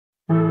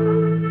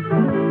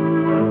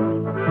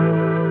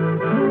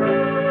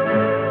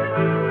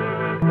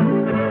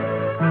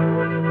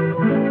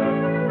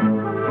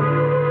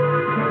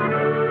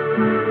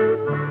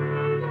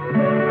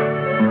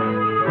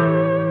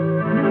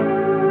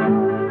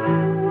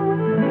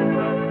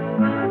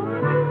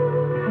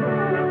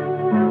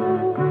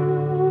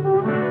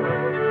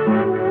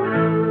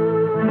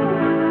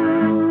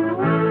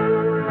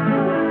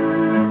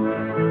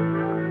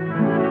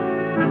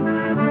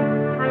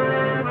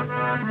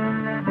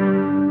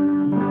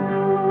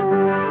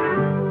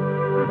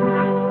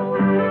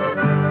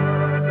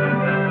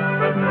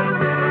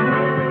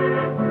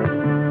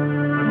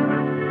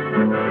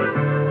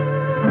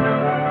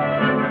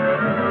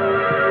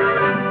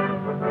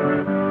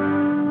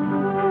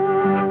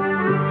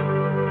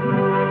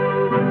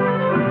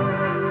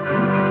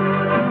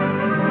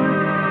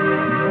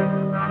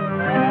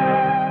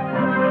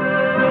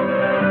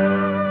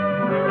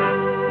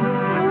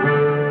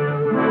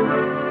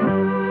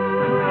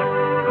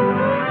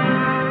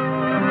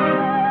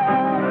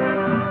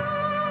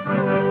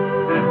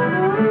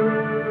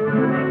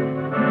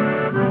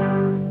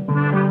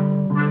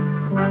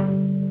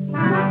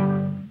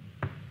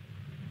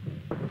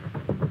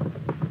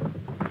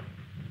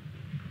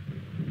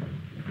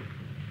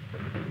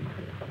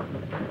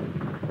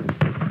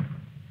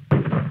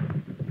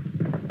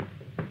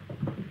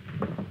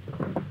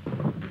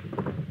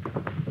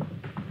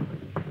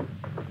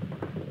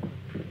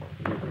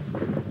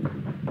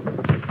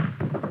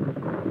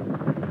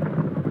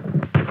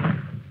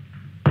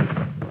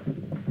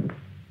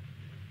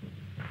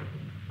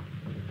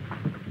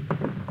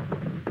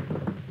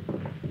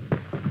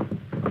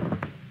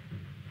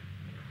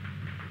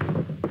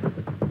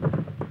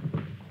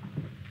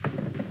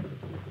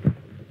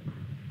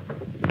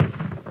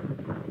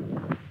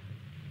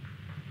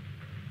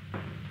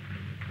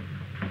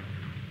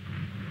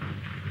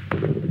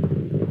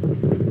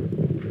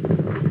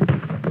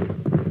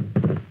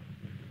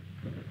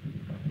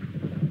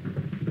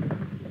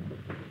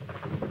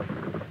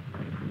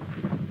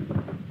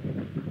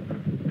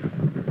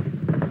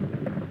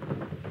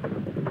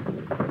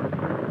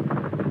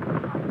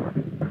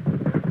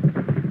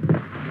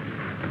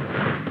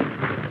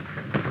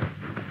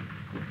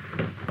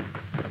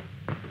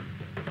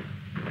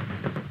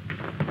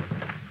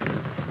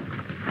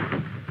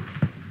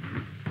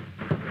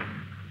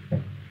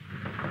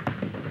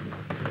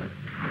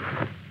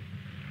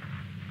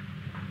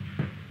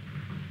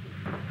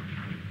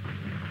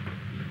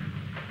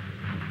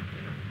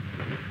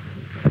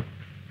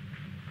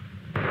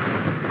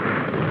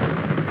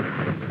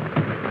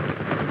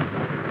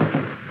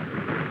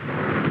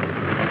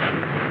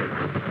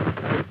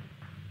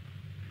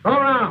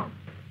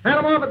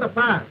The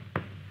pass.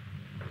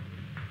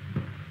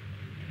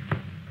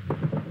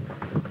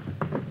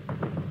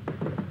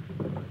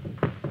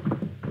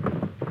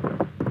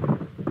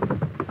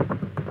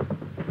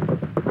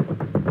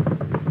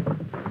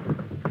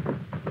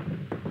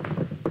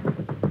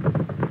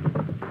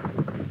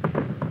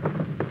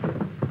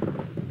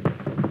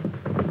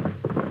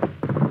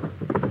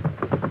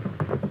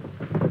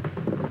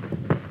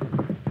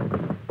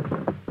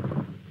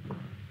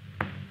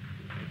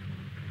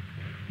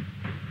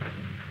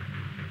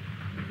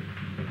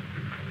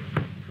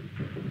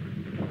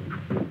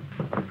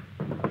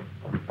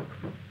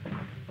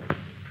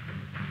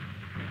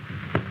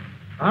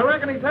 I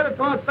reckon he's headed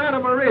towards Santa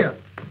Maria.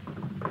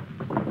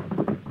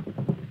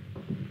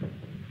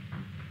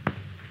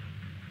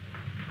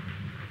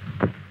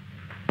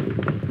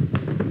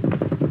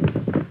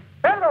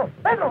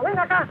 Pedro, ven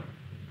acá.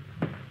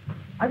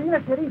 Adivina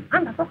el sheriff.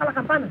 Anda, toca la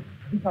campana.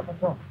 Dice, por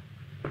favor.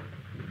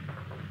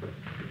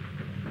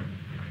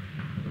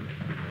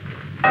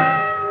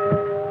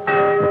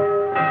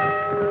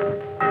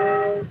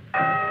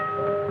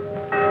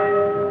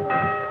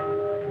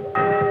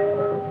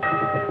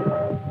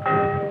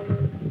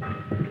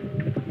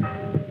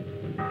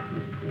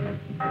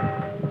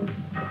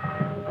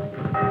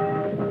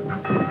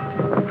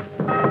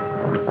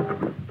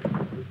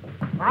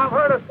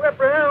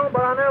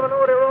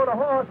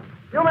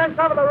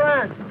 Cover the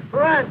ranch.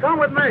 Ranch, come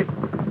with me.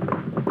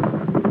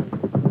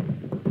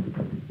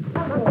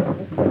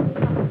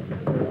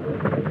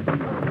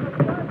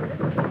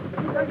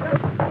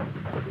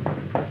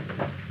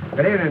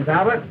 Good evening,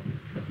 Talbot.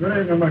 Good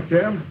evening,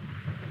 McKim.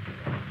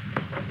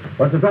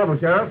 What's the trouble,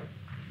 Sheriff?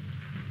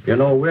 You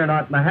know, we're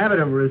not in the habit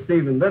of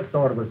receiving this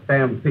sort of a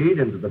stampede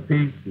into the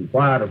peace and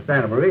quiet of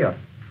Santa Maria.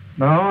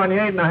 No, and you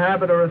ain't in the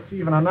habit of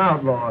receiving an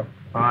outlaw,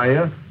 are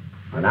you?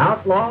 An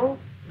outlaw?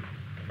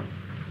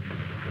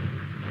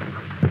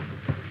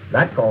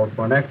 That calls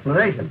for an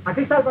explanation.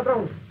 Aquí está el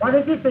patrón. ¿Cuál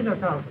es este,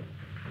 señor Talbot?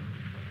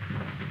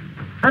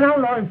 An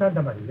outlaw in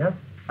Santa Maria.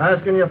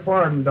 Asking your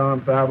pardon, Don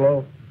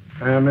Pablo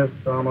and Miss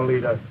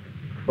Carmelita,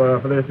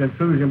 for this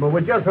intrusion, but we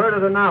just heard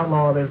of an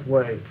outlaw this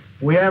way.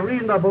 We have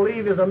reason to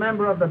believe he's a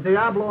member of the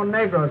Diablo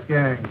Negros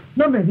gang.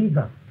 No me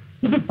diga.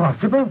 Is it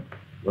possible?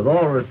 With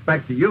all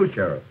respect to you,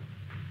 Sheriff,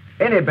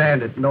 any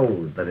bandit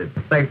knows that it's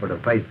safer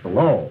to face the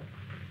law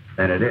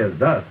than it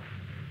is us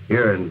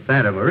here in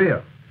Santa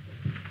Maria.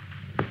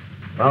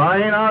 Well, I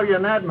ain't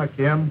arguing that,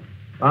 McKim.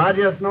 I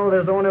just know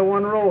there's only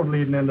one road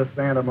leading into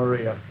Santa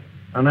Maria,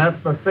 and that's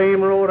the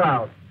same road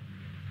out.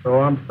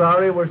 So I'm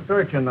sorry we're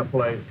searching the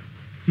place.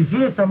 Sí,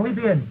 está muy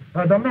bien.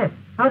 Domé,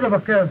 how do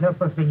vaqueros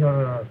help us in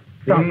your...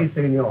 Si,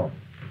 senor.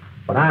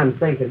 But I'm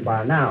thinking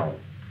by now,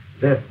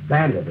 this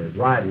bandit is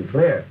riding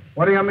clear.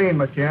 What do you mean,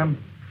 McKim?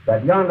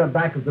 That yonder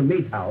back of the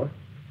meat house,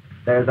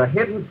 there's a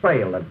hidden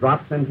trail that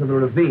drops into the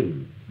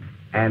ravine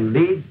and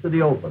leads to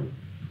the open.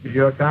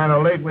 You're kind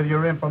of late with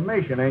your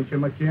information, ain't you,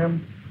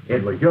 McKim?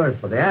 It was yours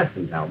for the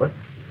asking, Talbot.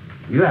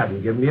 You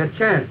haven't given me a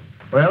chance.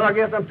 Well, I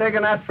guess I'm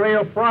taking that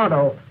trail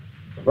pronto.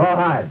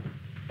 Rawhide.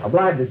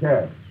 Oblige the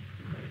sheriff.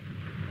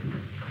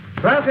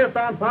 Gracias,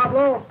 Don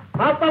Pablo.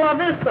 Hasta la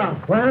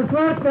vista. Buenas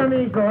suerte,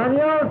 amigo.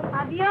 Adios.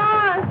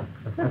 Adios.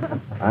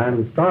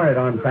 I'm sorry,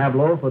 Don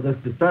Pablo, for this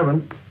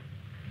disturbance.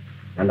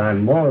 And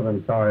I'm more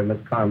than sorry, Miss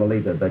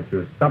Carmelita, that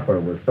your supper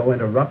was so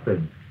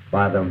interrupted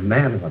by the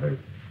manhunters.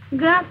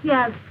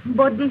 Gracias,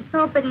 but the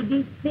supper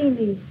is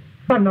finished.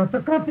 But not the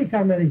coffee,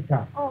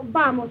 Carmelita. Oh,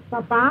 vamos,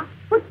 Papa.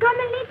 But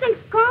Carmelita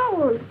is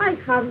cold. I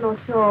have no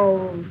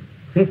soul.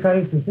 Sí,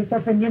 carito, usted está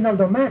atendiendo al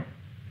Domé.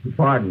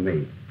 Pardon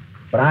me,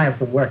 but I have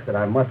some work that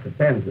I must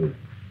attend to.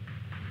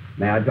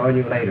 May I join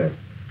you later?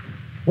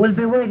 We'll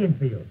be waiting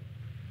for you.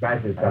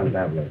 Gracias, Don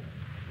Pablo.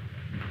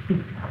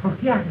 ¿Por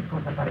qué haces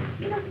cosas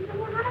parecidas?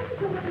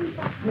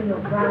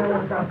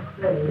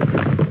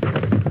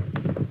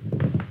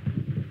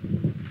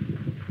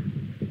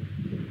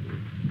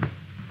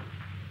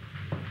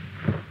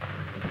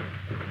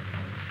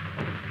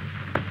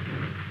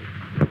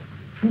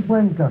 Qué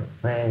buen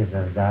café,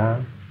 ¿verdad?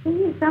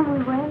 Sí, está muy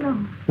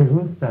bueno. ¿Te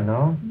gusta,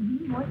 no?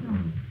 Bueno.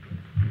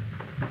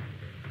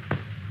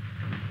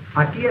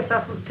 Aquí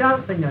está su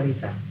chal,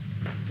 señorita.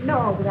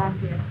 No,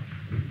 gracias.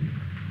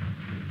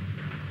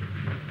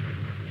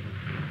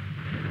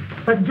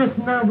 But just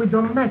now with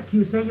Domé,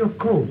 you say you're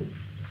cold.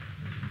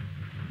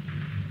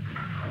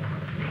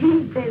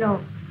 Sí, pero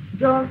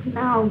just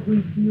now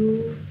with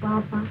you,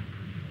 Papa,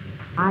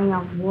 I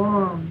am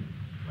warm.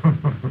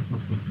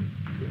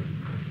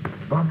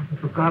 Vamos a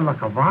tocar la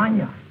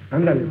cabaña.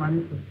 Ándale.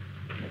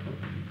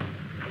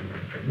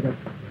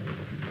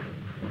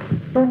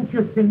 Don't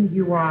you think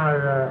you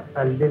are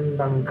a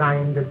little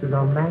unkind to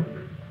Domé?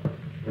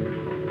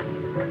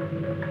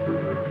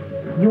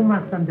 You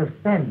must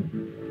understand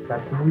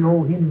that we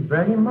owe him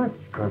very much,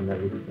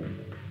 Carmelita.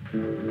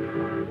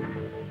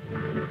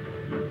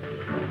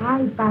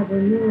 Ay, Padre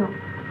mío,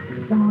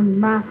 Don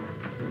Max.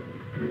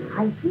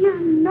 I hear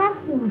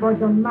nothing but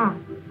Don Max.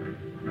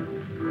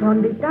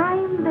 From the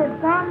time the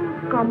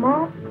sun come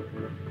up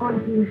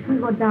until she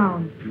go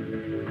down,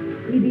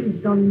 it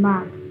is Don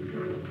Max.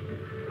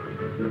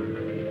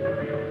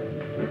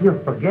 You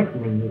forget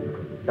me,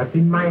 that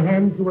in my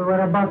hands we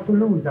were about to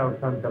lose our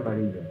Santa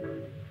Maria.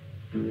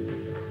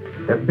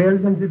 The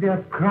buildings, they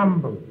are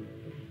crumbled.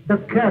 The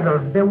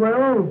kettles, they were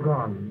all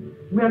gone.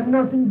 We are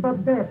nothing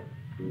but death.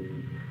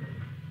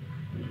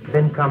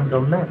 Then come the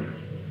men.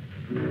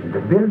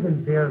 The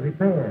buildings, they are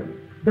repaired.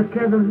 The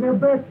kettles, they are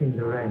back in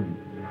the rain.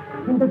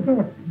 And the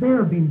debt, they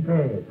are being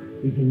paid.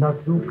 Is it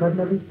not true,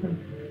 Carmelita?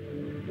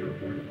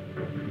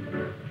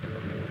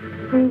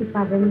 Sí,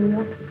 Padre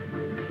mío,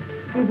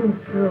 it is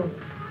true.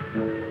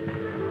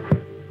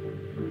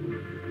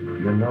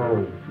 You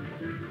know,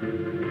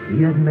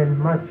 he has meant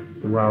much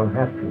to our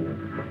happiness.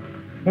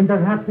 And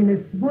that happiness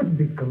would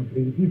be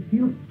complete if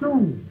you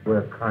too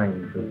were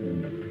kind to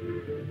him.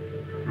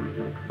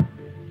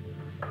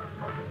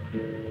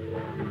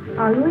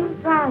 Always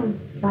try,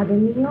 Padre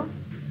mío.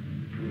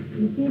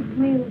 It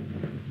will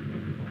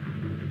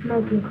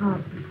make you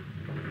happy.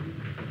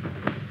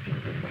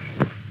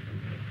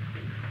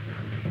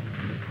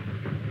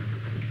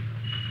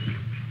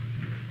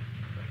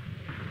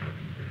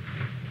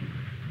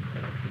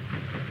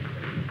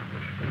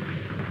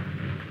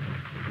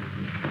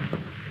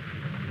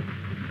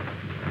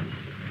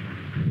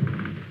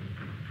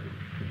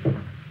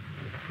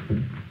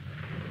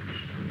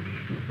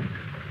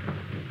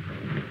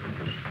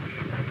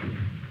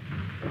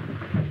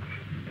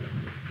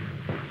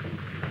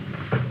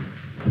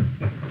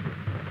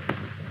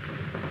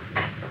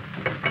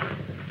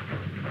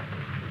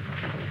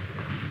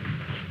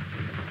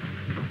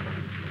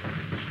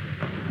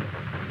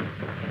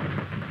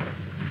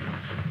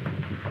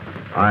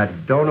 I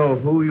don't know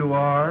who you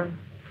are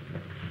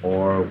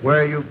or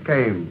where you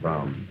came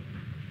from.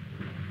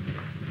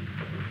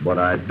 But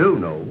I do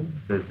know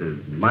this is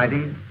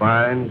mighty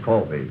fine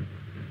coffee.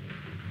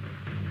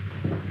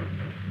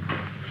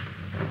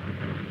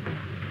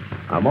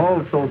 I'm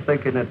also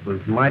thinking it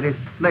was mighty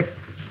slick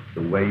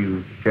the way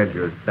you shed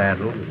your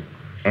saddle and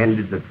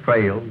ended the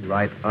trail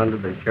right under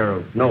the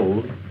sheriff's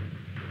nose.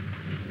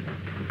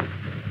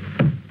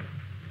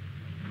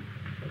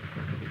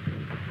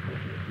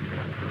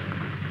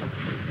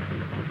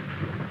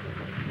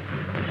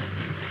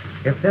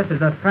 If this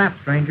is a trap,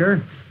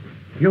 stranger,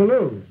 you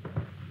lose.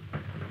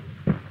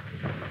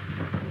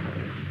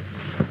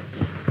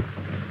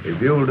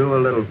 If you'll do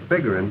a little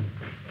figuring,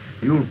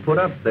 you'll put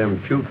up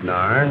them shooting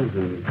irons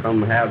and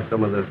come have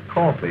some of this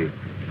coffee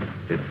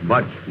It's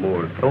much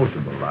more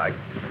sociable like.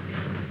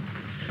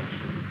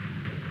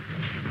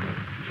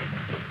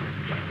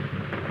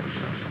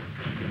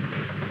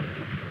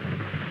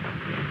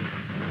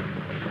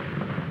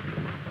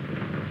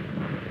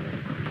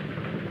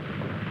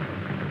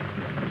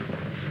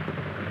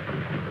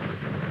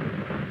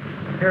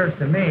 Appears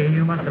to me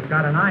you must have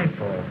got an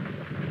eyeful.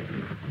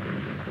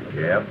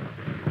 Yep.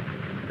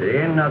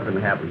 There ain't nothing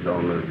happens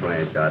on this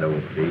ranch I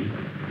don't see.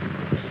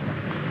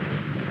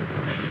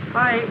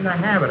 I ain't in the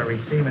habit of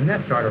receiving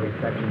this sort of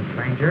reception,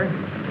 stranger.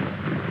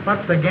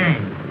 What's the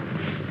game?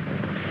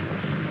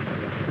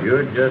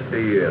 You're just a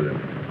yearling.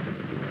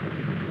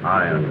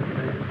 I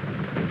understand.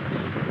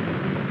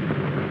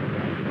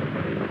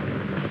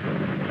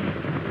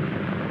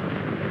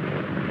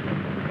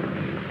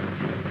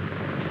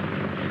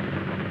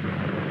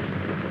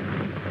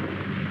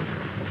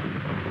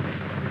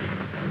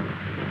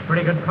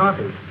 Pretty good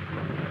coffee.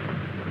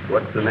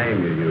 What's the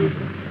name you're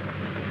using?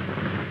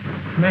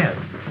 Smith.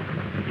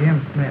 Jim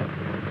Smith.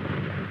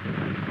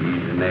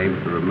 Easy name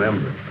to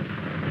remember.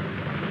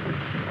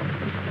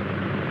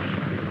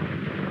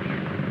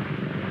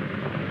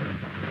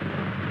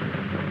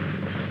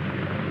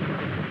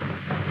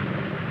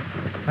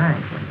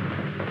 Thanks.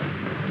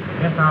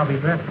 Guess I'll be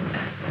dressing.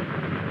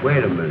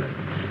 Wait a minute.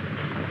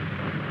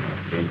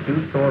 Ain't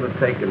you sort of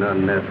taking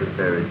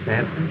unnecessary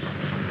chances?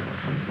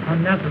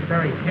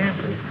 Unnecessary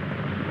chances.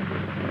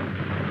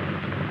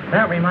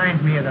 That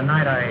reminds me of the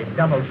night I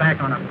doubled back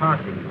on a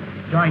posse,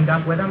 joined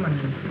up with them,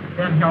 and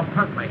then helped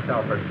hunt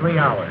myself for 3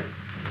 hours.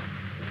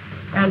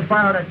 And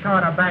borrowed a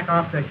car to back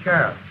off the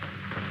sheriff.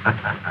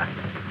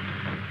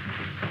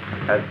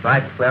 That's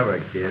right clever,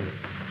 kid.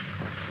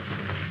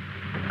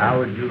 How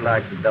would you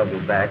like to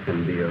double back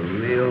and be a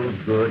real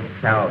good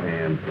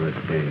cowhand for a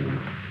change?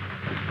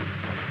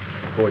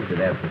 Of course, you'd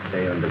have to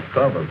stay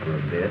undercover for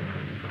a bit.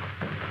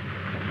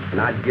 And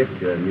I'd get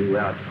you a new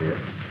outfit.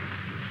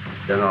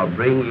 Then I'll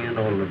bring you in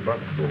on the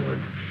buckboard.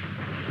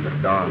 And the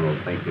Don will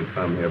think you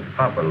come here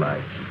proper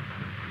like.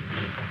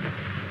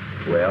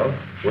 Well,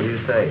 what do you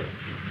say?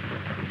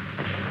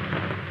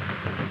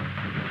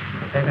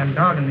 They've been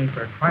dogging me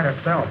for quite a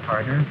spell,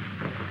 partner.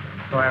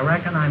 So I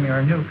reckon I'm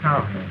your new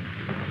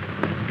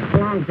cowhand.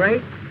 Go on,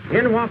 Grace.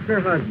 In walks her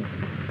husband.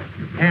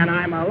 And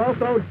I'm a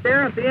loco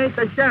sheriff, he ain't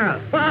the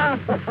sheriff.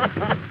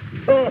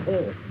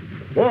 Oh,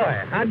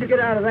 boy, how'd you get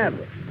out of that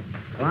one?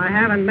 Well, I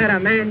haven't met a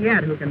man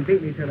yet who can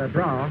beat me to the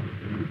draw.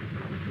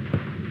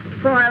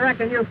 So I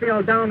reckon you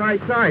feel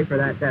downright sorry for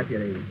that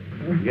deputy.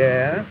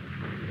 Yeah?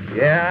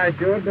 Yeah, I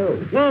sure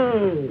do.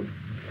 Whoa!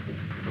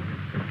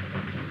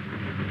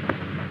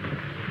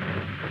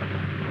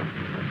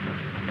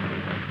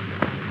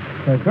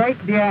 The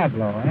great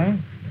Diablo, eh?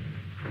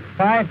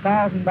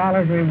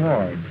 $5,000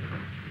 reward.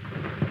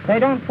 They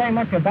don't say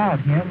much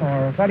about him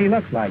or what he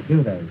looks like,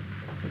 do they?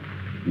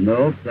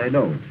 Nope, they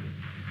don't.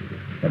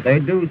 But they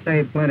do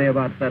say plenty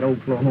about that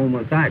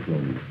Oklahoma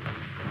Cyclone.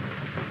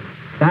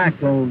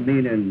 Cyclone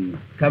meaning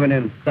coming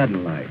in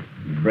sudden like,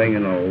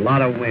 bringing a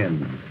lot of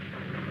wind.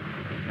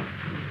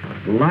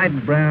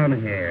 Light brown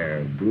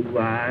hair, blue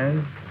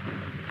eyes,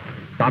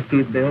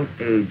 stocky built,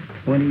 age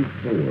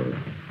 24.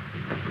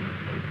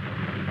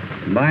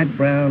 Light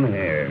brown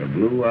hair,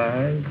 blue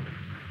eyes,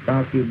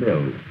 stocky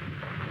built.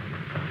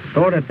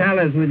 Sort of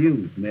tallies with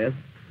you, Smith.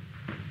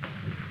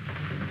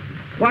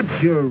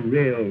 What's your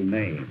real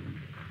name?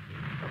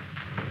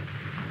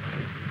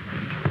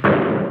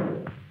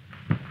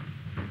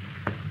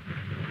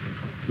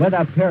 With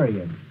a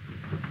period.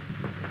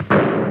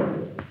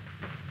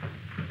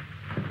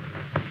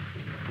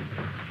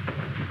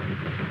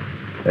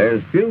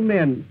 There's few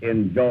men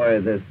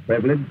enjoy this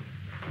privilege.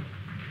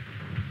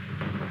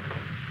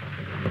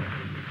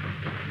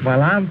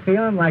 Well, I'm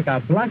feeling like a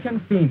blushing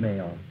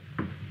female.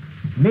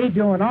 Me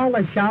doing all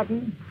the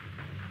shouting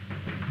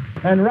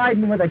and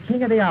riding with the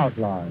king of the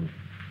outlaws.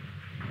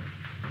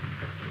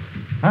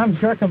 I'm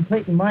sure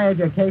completing my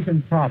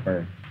education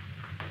proper.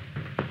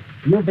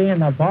 You being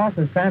the boss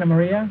of Santa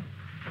Maria,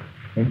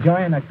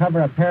 enjoying the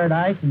cover of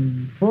paradise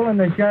and fooling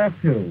the sheriff,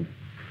 too.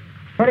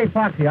 Pretty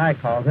foxy, I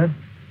calls it.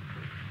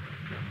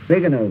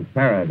 Speaking of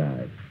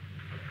paradise,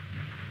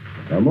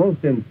 the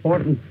most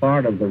important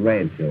part of the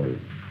rancho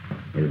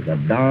is the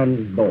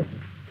Don's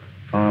daughter,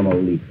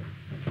 Carmelita.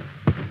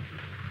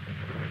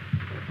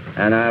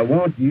 And I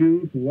want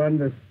you to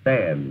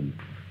understand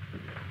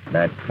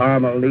that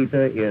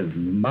Carmelita is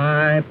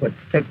my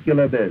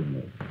particular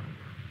business.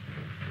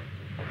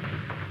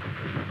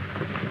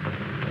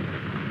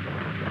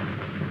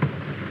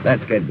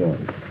 Let's get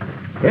going.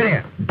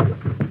 Here.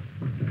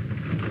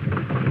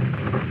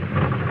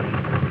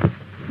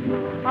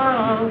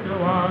 Out to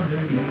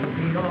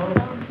underneath the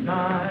open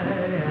sky,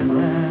 and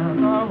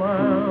when the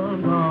world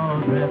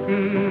goes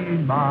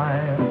drifting by,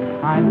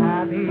 I'm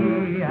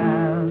happy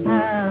as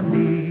can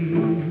be.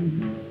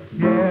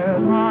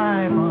 Here's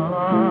my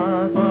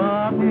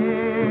philosophy.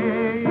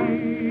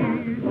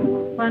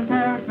 When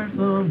cares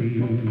pursue me,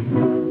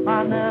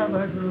 I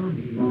never do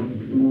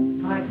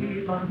me. I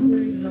keep on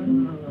singing.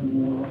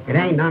 It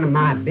ain't none of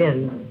my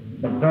business.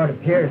 It sort of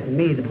appears to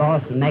me the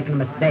boss is making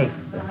a mistake.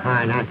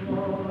 Hi, not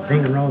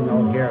singing roll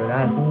note here with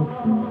us.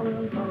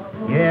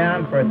 Yeah,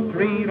 and for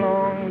 3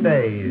 long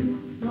days.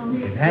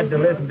 He's had to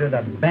listen to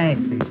the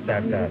banks he's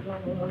stuck up,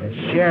 the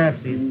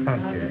sheriffs he's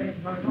punctured,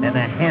 and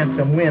the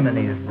handsome women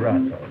he's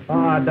rustled.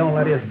 Oh, don't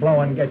let his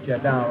blowing get you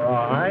down,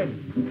 Rawhide.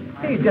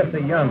 He's just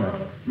a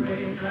young'un.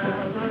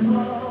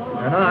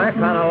 And I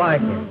kind of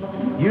like him.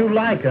 You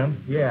like him?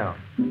 Yeah.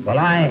 Well,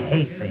 I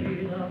hate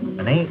things.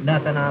 And ain't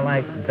nothing I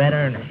like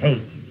better than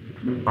hate.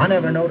 I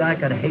never knowed I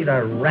could hate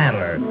a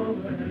rattler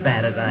as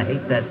bad as I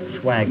hate that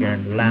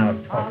swaggering,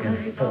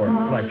 loud-talking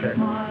four-flusher.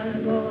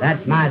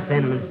 That's my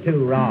sentiments,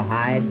 too,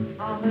 Rawhide.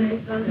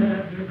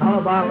 How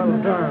about a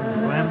little turn,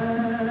 Slim?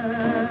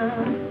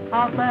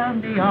 I'll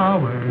spend the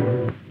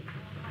hours.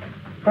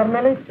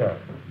 Carmelita,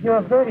 you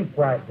are very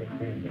quiet this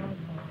evening.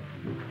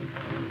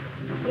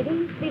 It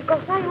is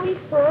because I wish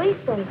to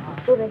listen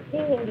to the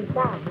singing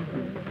guitar.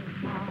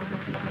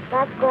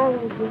 That's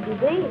going to be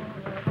great.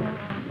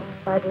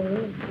 Pardon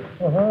me.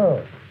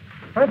 Oh,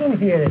 I didn't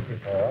hear it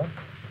before.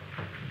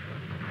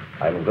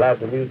 I'm glad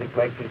the music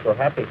makes you so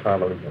happy,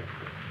 Carmelita.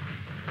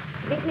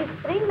 This is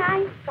 3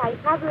 nights I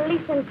have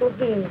listened to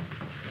him.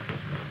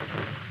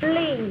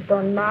 Please,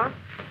 Don Max.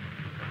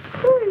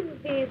 Who is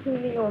this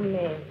new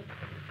man?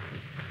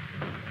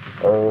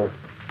 Oh,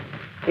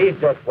 he's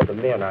just for the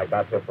men I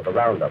got here for the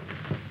roundup.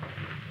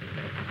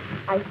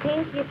 I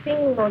think he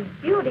sings most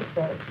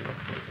beautiful.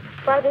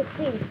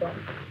 Padrecito,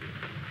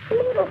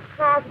 let us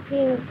have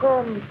him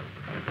come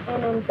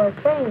and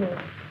entertain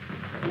us.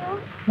 No?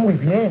 Muy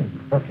bien,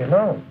 ¿por qué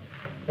no?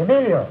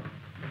 Emilio,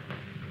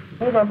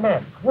 hey,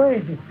 Max, where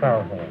is this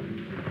cowboy?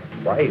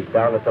 Why, he's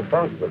down at the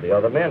bunk with the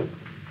other men.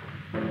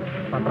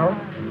 Patrón,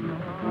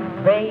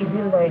 ve y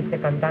dile a este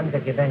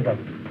cantante que venga.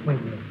 Muy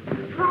bien.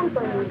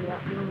 Pronto, niña.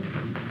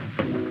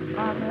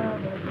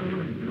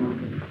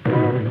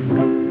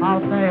 I'll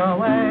stay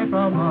away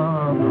from the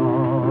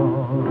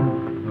throne.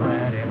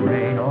 Let it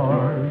rain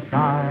or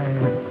shine,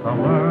 the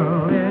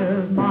world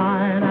is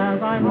mine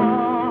as I'm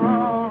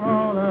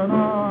rolling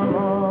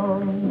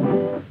along.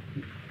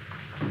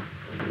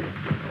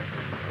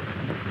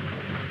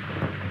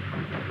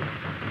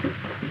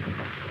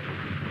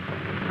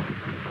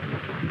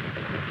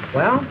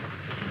 Well,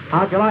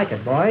 how'd you like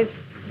it, boys?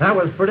 That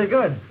was pretty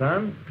good,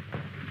 son.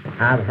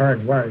 I've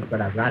heard words,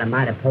 but I've got a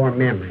mighty poor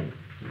memory.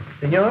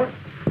 Senor,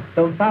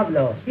 Don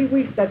Pablo, he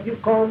wished that you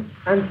come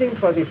and sing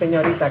for the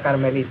señorita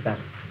Carmelita.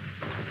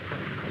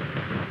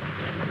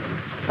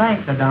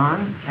 Thanks,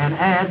 Don, and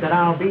add that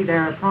I'll be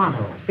there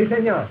pronto. Si,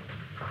 senor.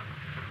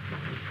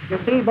 You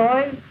see,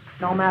 boys,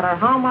 no matter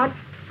how much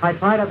I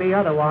try to be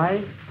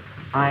otherwise,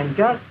 I'm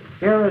just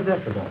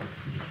irresistible.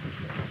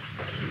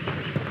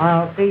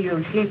 I'll see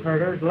you sheep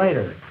herders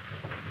later.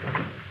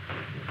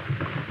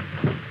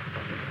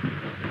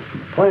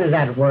 What is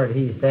that word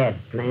he said,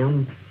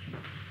 Slim?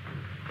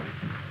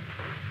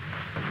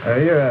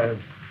 You're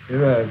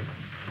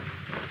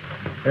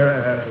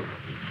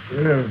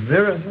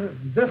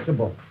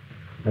irresistible.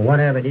 Well,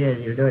 whatever it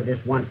is, you do it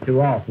just once too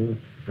often.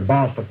 The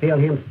boss will fill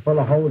him full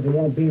of holes, there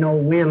won't be no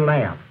wind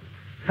left.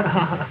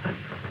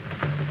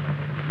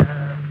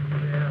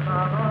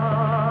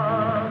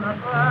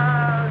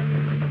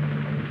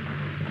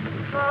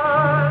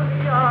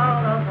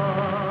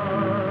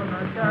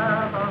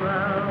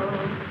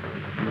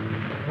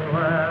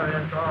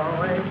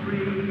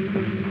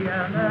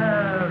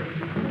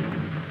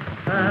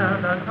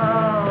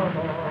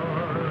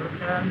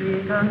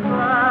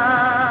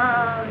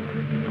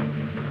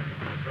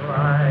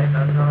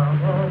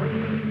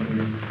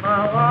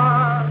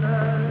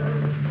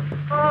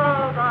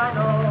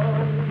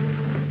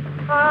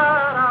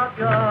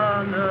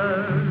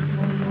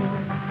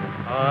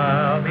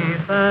 I'll be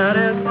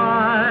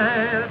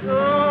satisfied to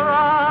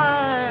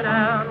ride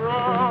and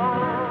roll.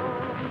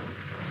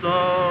 So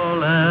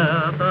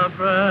let the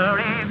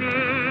prairie be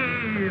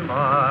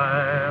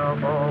my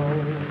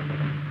home.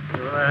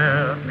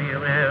 Let me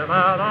live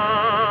out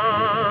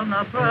on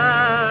the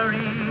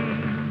prairie.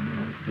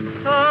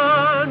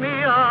 Turn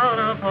me out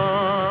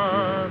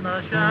upon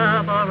the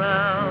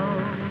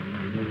chaparral,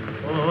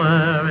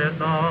 where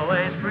it's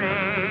always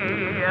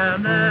free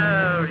and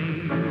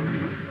airy,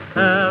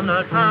 and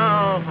the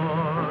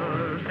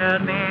cowhorse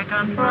can be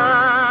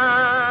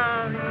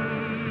contrary.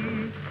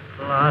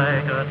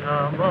 Like a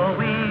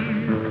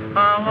tumbleweed, I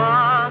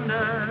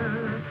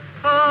wander,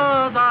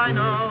 'cause I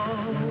know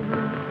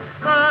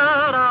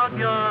that out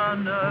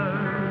yonder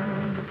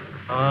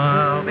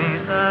I'll be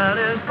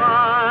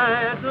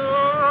satisfied to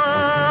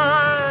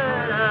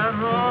ride and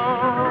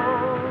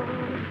roll.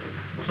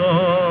 So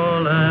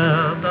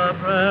let the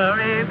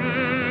prairie be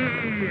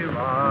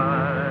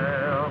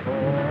my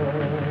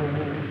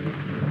home.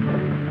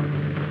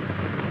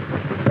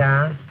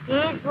 Yeah?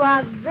 It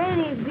was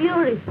very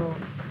beautiful.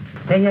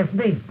 Señor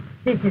Smith,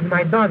 this is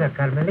my daughter,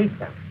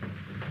 Carmelita.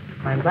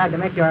 I'm glad to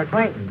make your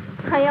acquaintance.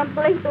 I am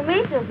pleased to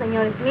meet you,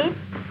 Senor Smith.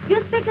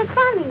 You speak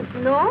Spanish,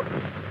 no?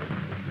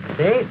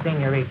 Si,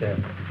 señorita.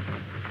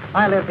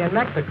 I lived in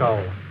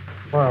Mexico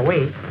for a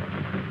week.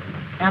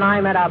 And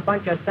I met a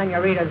bunch of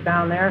senoritas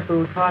down there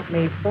who taught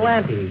me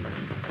plenty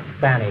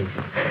Spanish.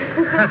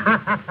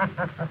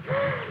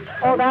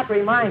 Oh, that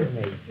reminds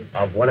me.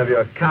 Of one of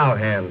your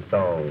cowhand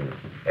songs.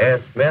 Eh,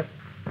 Smith?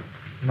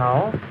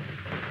 No.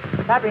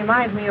 That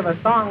reminds me of a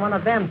song one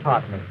of them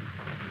taught me.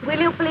 Will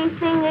you please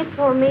sing it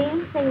for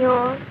me,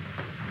 senor?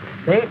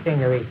 See,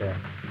 senorita.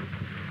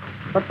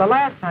 But the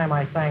last time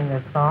I sang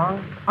this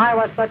song, I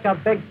was such a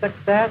big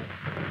success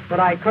that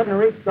I couldn't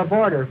reach the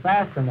border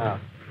fast enough.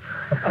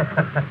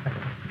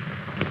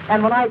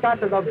 And when I got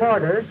to the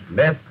borders...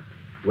 Smith,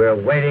 we're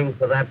waiting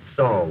for that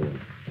song.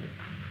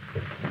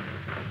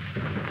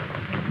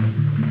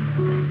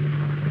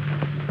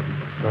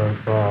 The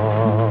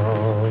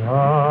song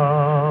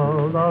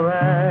of the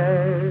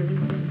rain,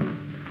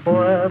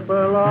 with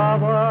the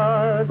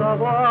lovers of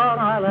one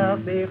I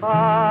left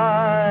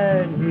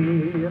behind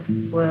me,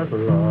 with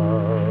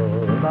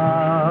love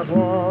that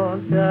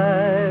won't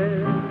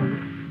change.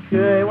 She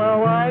will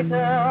wait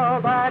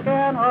till back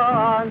in her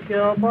arms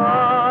she'll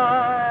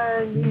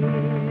find me,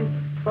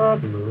 the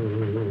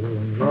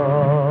blooms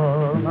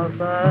on the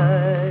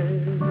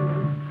face,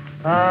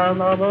 and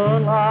the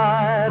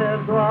moonlight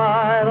is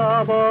bright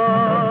above,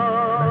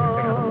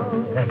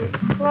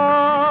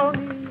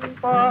 longing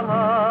for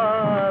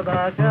her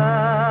that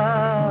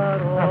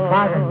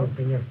Apágame,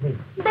 señor Smith.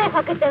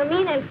 Deja que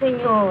termine el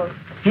señor.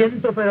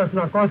 Siento, pero es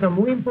una cosa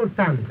muy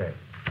importante.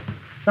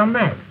 Now,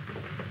 Max,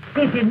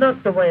 this is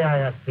not the way I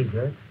have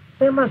figured.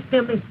 There must be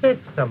a mistake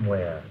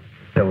somewhere.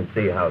 Don't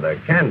see how there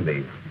can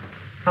be.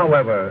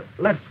 However,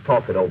 let's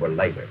talk it over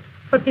later.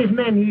 But this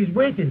man, he's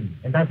waiting,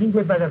 and I think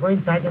we'd better go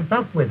inside and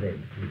talk with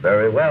him.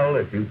 Very well,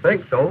 if you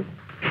think so.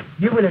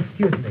 You will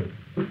excuse me.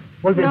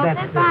 We'll be No back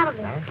te soon,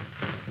 tardes. huh?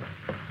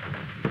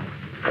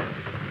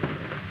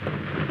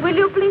 Will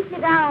you please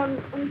sit down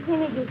and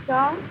finish your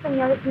song,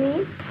 Senor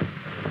Smith?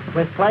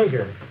 With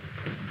pleasure.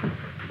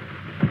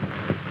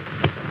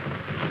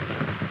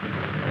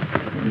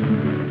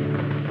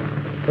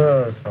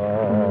 the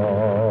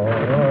song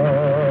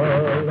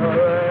of the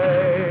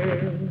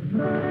rain,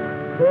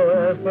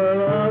 with the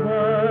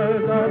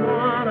lovers of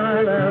one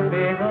I left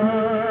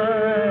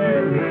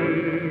behind me,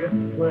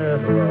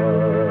 with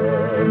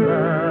love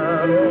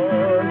that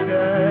won't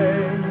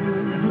change.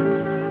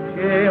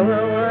 She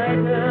will wait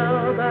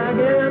till back in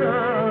her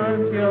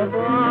arms she'll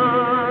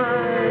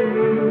find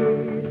me,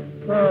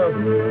 the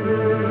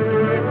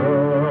blue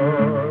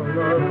on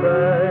the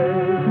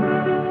face,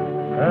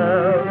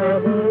 and the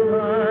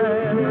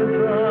moonlight is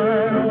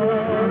bright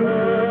on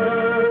her,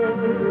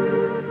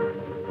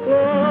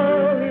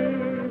 longing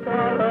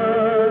for her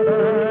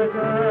that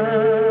that's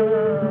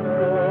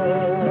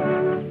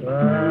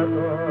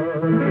all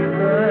he's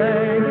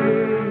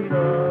thinking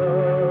of.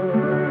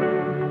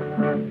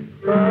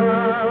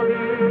 I'll be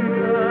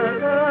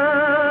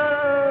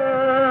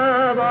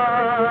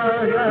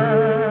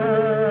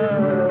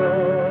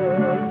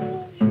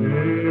she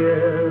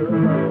is the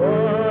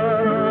one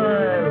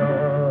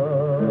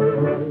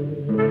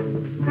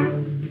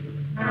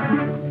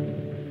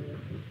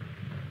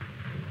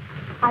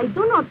I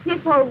do not see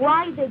for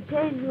why they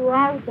chase you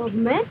out of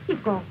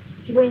Mexico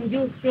when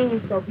you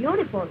sing so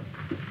beautiful.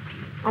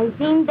 I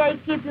think they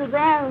keep you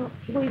there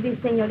with the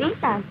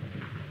senoritas.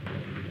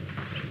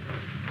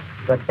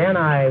 But then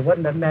I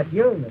wouldn't have met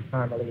you, Miss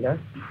Carmelita.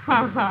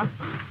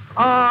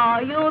 Oh,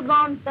 you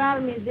don't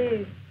tell me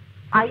this.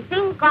 I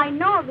think I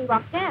know the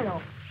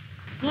vaquero.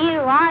 He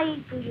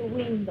rides to your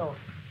window,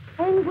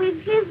 and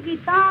with his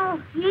guitar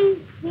he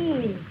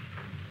sings.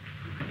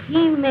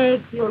 He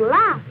makes you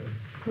laugh.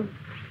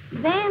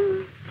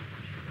 Then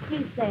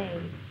he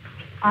says,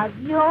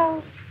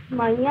 adios,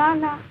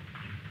 mañana,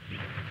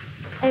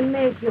 and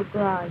makes you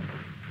cry.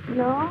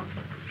 No?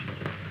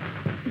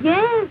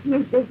 Yes,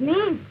 Mr.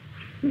 Smith.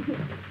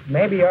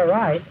 Maybe you're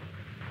right.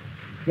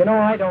 You know,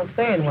 I don't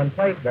stay in one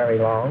place very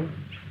long.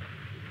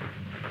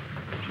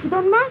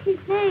 Don Maggie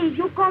says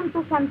you come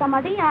to Santa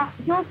Maria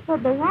just for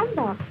the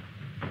roundup.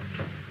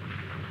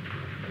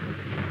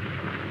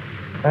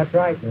 That's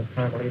right, Miss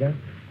Carmelita.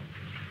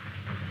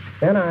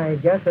 Then I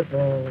guess it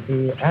will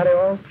be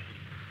adios,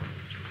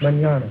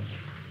 mañana.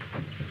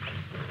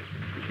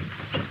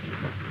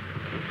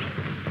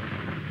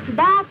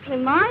 That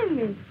reminds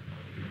me.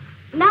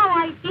 Now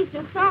I teach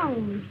you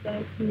song,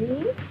 Mr.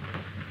 Smith.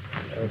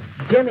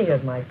 Jimmy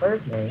is my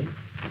first name.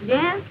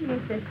 Yes,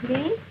 Mr.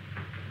 Smith.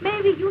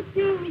 Maybe you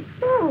sing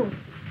too.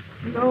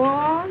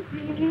 No,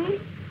 Jimmy.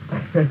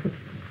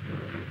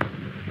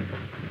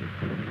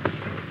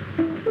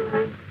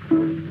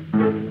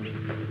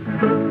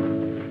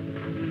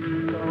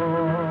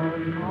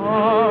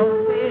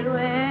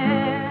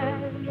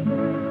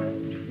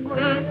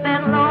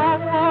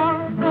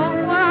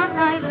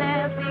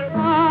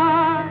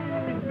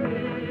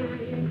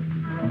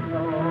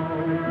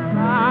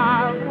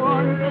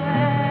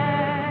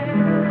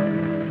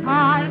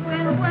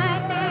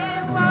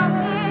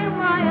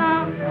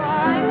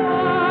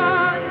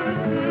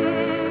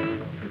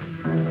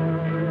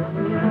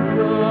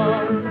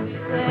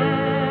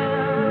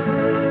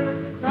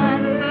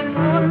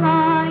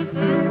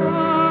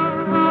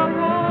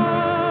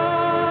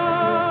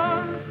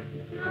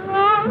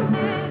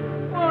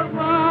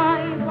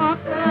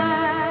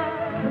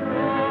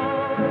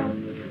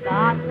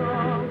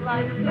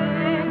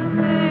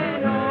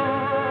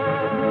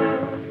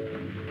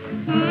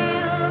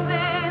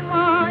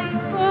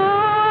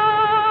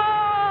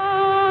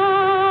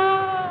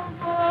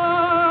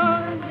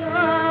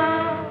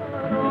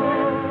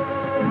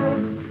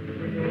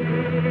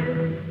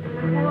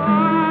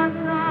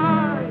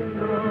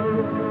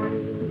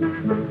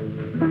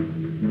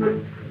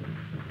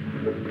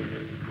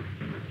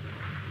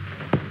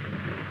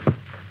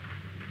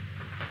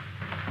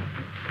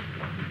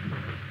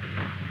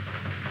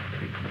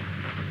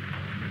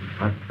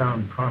 I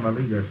found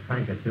Carmelita's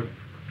handkerchief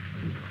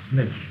in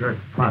Smith's shirt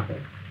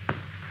pocket.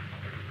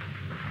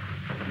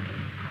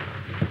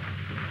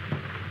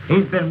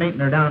 He's been meeting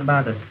her down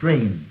by the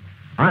stream.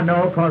 I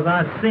know 'cause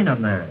I've seen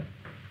him there.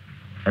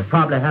 They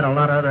probably had a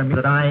lot of other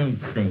music that I ain't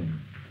seen.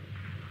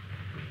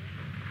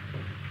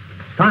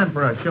 It's time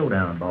for a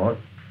showdown, boss.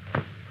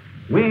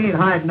 We ain't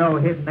hiding no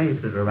hidden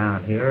aces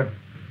around here.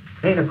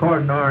 Ain't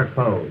according to our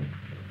code.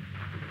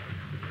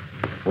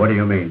 What do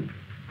you mean?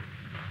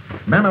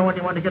 Remember when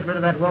you wanted to get rid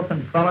of that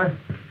Wilkins feller?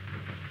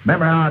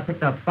 Remember how I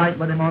picked a fight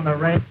with him on the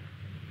range?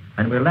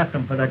 And we left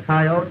him for the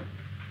coyotes?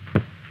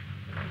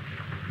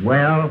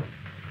 Well,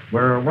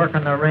 we're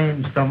working the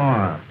range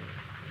tomorrow.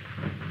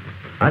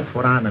 That's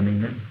what I'm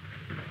meaning.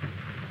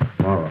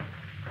 Tomorrow.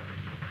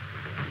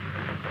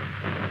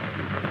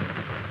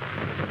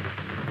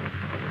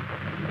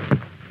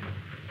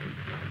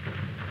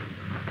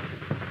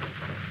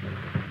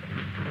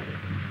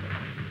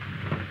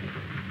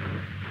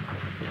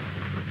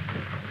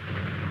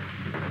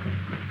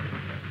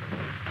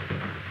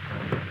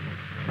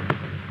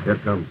 Here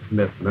comes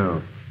Smith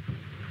now.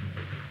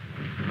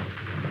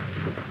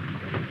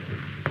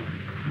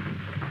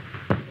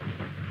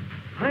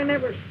 I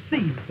never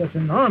see such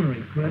an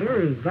ornery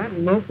critter as that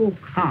local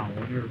cow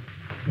and her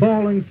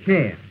bawling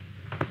calf.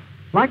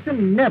 Like they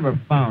never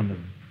found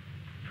him.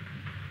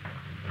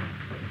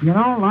 You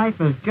know, life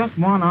is just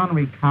one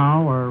ornery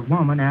cow or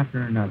woman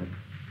after another.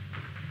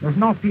 There's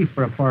no peace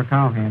for a poor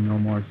cowhand no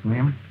more,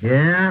 Slim.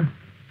 Yeah?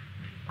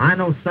 I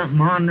know something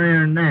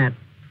ornerier than that.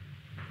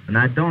 And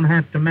I don't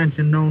have to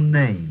mention no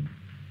name.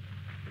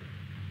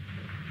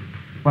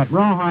 What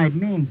Rawhide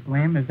means,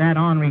 Slim, is that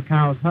ornery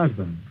cow's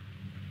husband.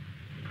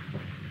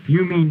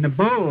 You mean the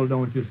bull,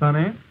 don't you,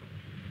 Sonny?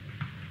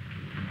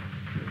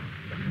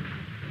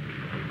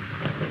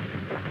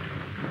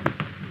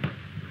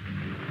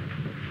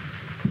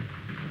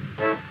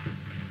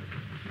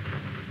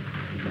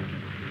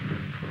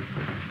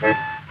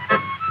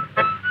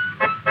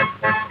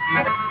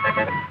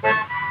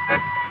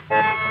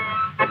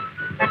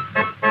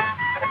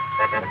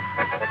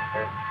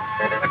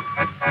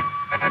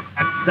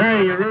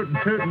 Say, you rootin'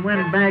 tootin'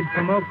 windbag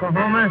from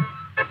Oklahoma,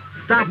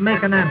 stop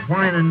making that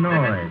whining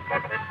noise.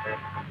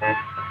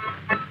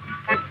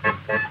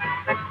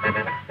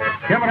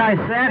 Hear what I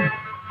said?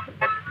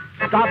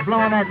 Stop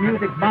blowing that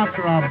music box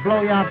or I'll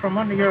blow you out from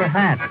under your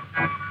hat.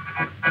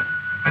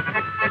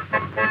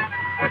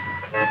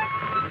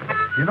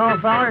 You know,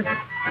 fellas,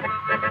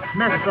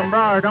 Smith's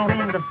sombrero don't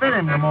seem to fit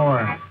him no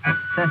more,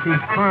 since he's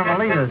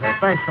Carmelita's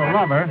special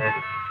lover.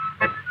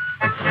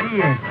 But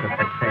she ain't so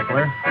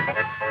particular.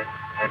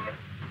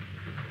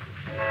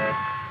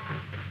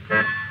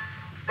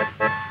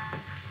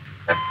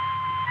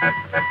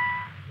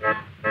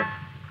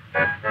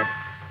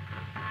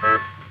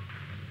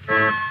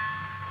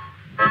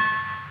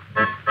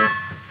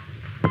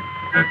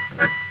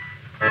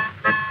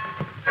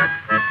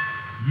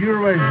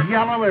 You're as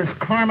yellow as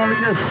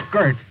Carmelita's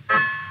skirt.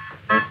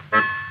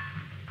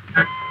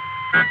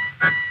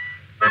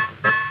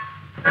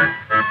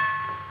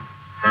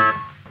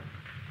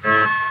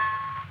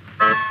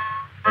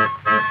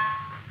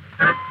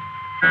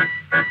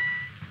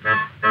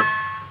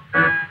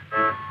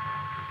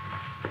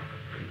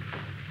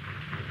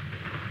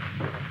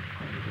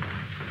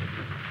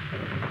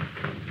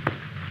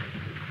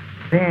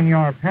 Seeing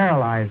you're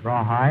paralyzed,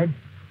 Rawhide,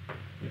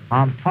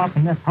 I'm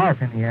tossing this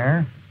harp in the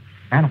air,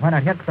 and when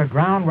it hits the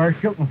ground, we're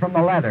shooting from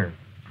the leather.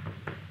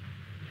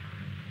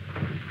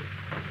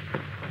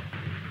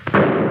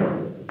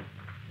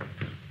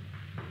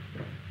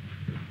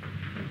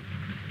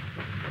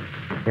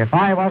 If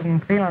I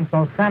wasn't feeling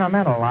so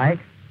sentimental-like,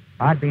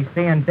 I'd be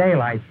seeing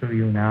daylight through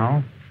you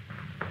now.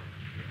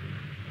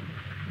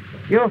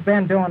 You've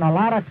been doing a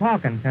lot of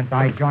talking since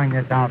I joined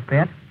this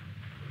outfit,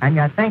 and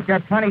you think you're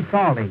plenty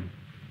salty.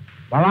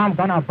 Well, I'm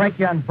gonna break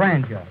you and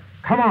brand you.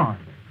 Come on.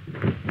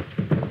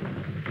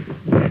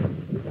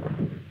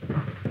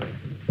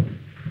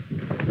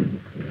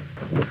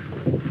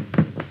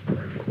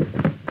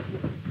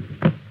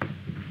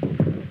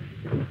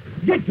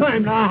 Get to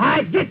him,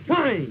 Rawhide! Get to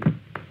him!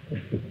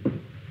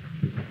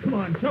 Come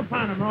on, jump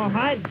on him,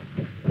 Rawhide.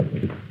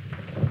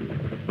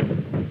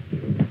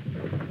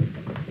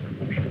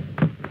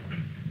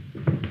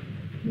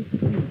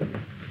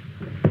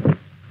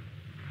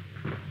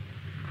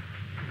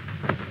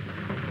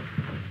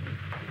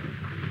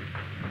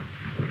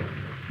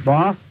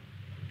 Boss,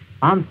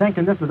 I'm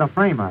thinking this was a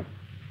frame-up,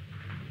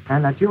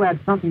 and that you had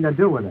something to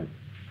do with it,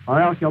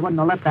 or else you wouldn't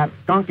have let that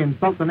skunk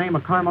insult the name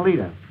of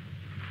Carmelita.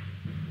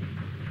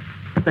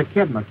 It's a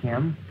kid,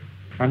 McKim,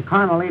 and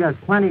Carmelita's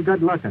plenty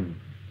good-looking,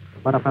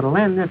 but if it'll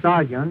end this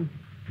arguing,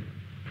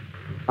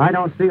 I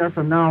don't see her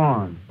from now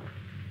on.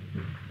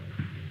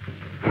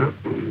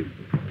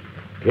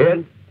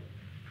 Kid,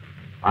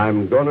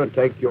 I'm gonna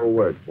take your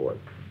word for it.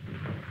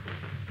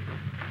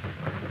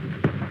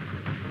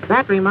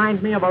 That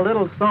reminds me of a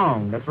little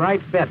song that's right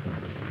fit.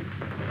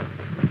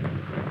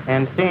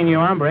 And seeing you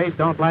hombres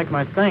don't like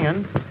my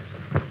singing,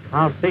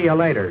 I'll see you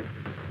later.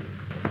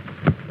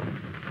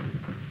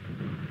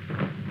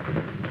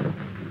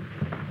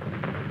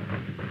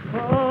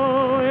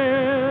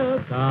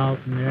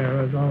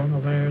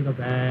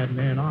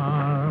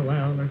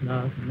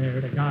 near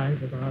the guise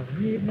of an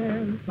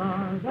evening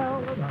star.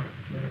 Well, the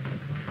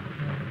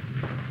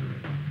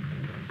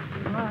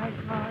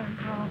ragtime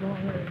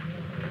cowboy.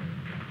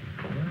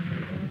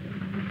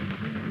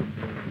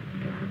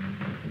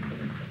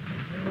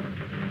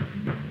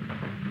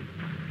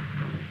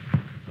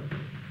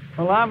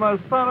 Well, I'm a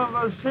son of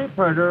a sheep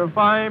herder if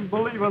I ain't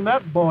believing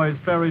that boy's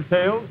fairy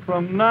tales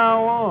from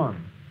now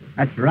on.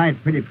 That's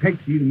right. Pretty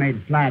picture you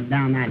made slide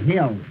down that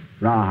hill,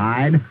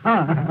 Rawhide.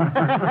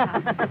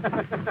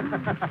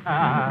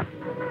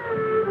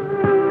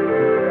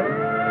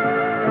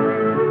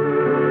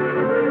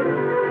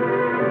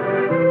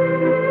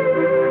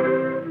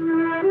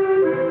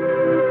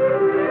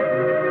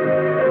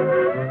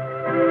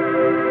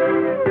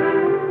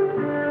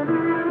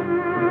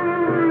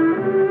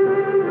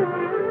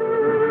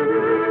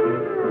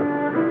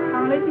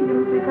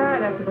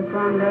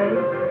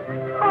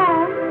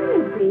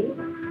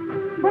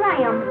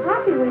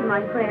 My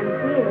friends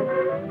here.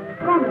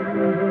 Come on,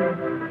 dear.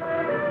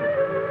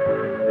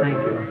 Thank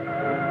you.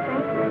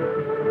 Thank you.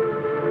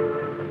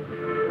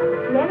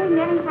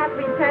 Many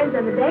happy returns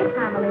of the day,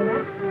 Carmelita.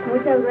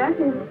 Muchas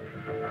gracias.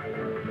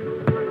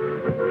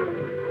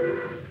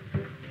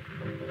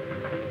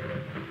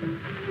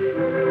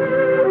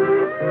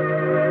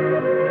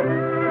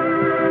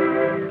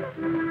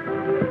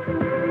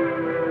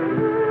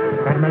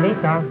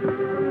 Carmelita.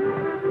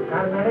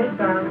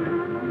 Carmelita.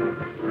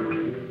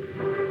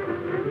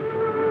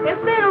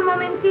 Espera un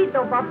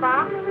momentito,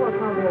 papá, por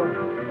favor.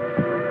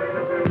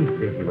 He's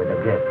busy with a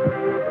guest.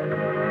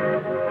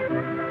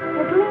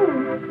 Kathleen,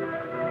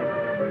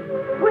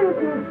 where's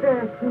Mr.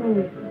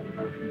 Smith?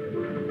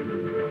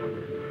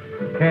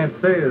 Can't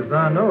say as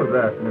I know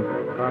that, Miss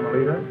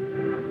Carmelita.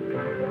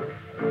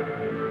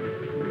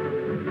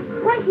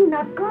 Why he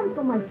not come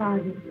to my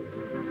party?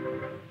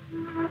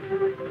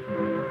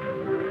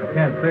 I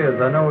can't say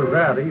as I know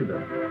that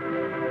either.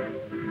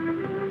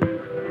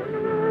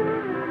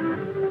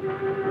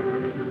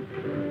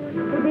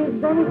 It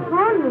is very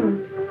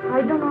funny.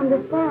 I don't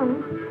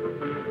understand.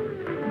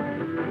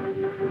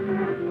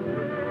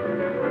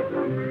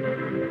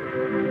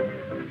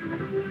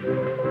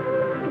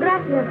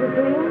 Gracias,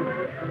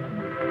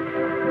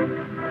 Kathleen.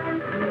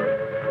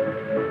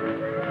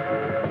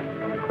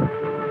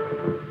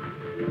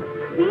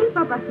 Sí,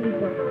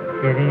 papacito.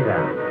 Querida,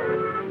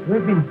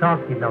 we've been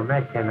talking,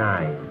 Domecq and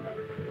I.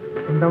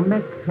 And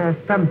Domecq has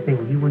something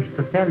he wished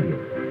to tell you.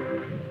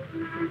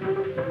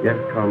 Yes,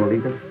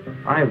 Carmelita.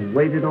 I've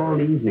waited all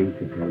evening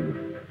to tell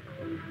you.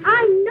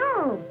 I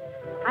know.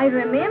 I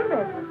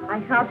remember. I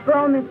have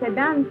promised a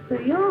dance to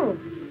you.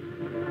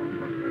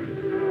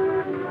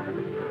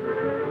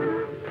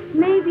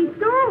 Maybe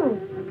two.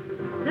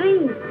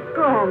 Please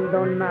come,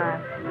 Don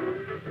Mark.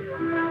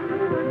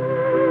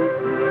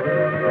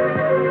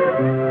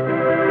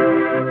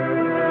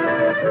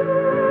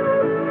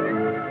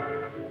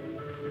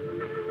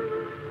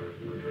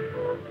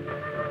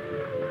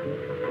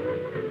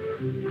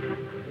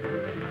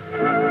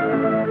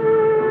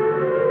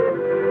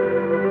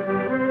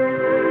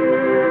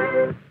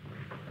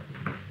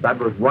 That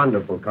was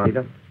wonderful,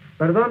 Carmelita.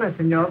 Perdone,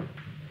 señor.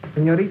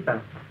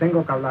 Señorita,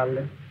 tengo que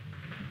hablarle.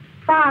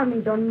 Pardon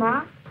me, Don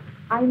Mark.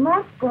 I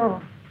must go.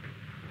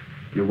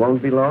 You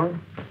won't be long?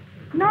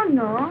 No,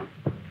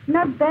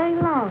 not very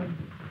long.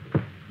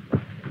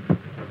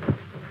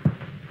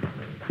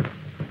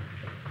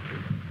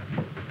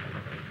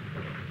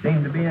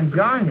 Seem to be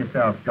enjoying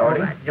yourself, Oh,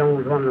 Shorty. that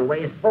Jones woman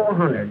weighs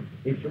 400.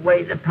 She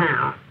weighs a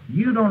pound.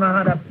 You don't know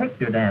how to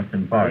picture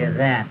dancing, partner. Is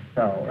that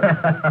so?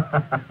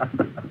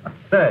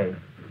 Say,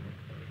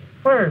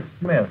 where's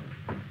Smith?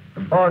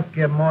 The boss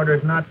gave him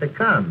orders not to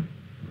come.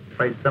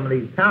 Afraid some of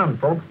these town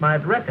folks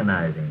might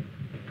recognize him.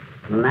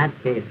 In that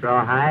case,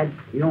 Rawhide,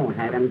 you won't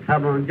have any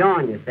trouble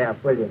enjoying yourself,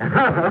 will you?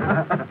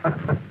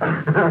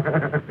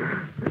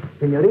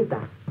 Señorita,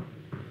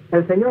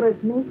 el señor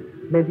Smith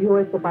me dio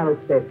esto para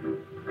usted.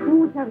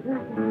 Muchas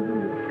gracias,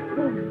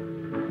 señor.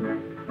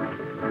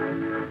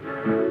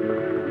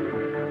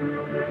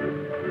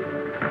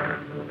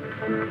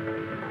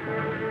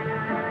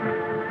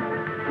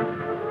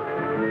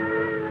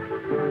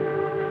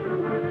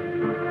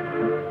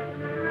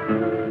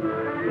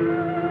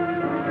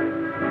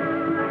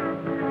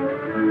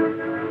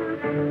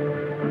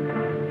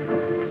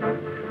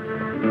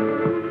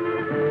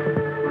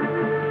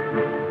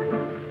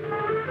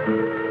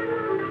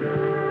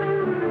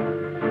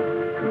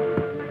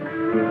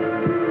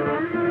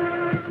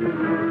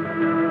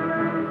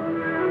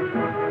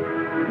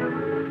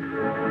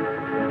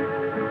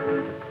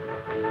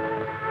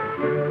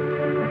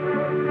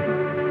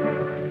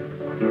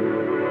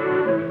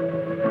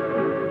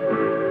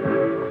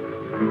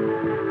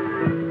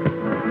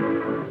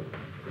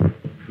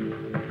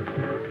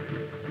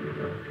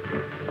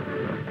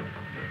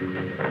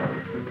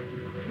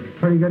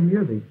 Pretty good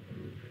music.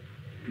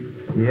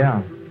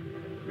 Yeah.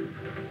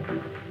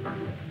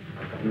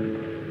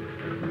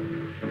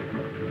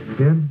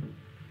 Kid,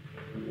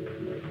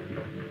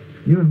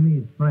 you and me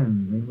is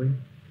friends, ain't we?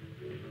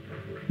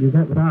 You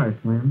got with our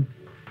friends.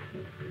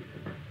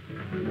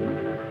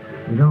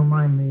 You don't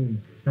mind me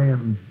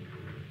saying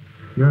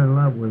you're in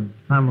love with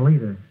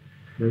Carmelita,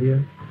 do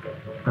you?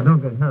 Now,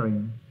 don't get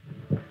hurrying.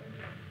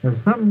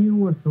 There's something you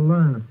was to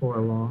learn before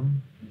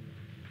long,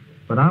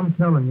 but I'm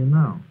telling you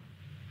now.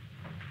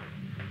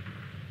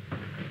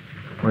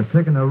 We're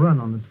taking a run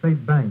on the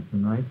state bank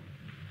tonight.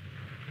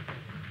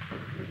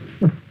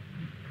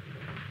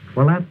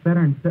 Well, that's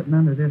better than sitting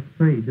under this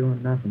tree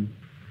doing nothing.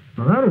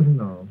 Now, that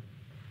isn't all.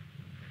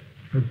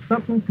 There's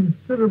something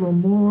considerable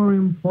more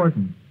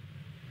important.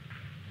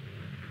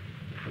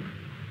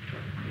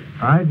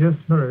 I just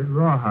heard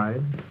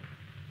Rawhide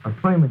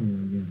a-flaming you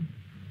again.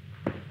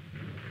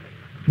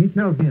 He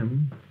tells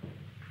him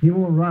he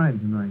won't ride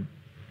tonight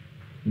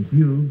if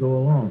you go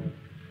along.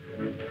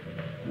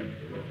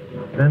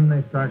 Then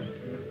they start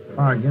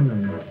arguing,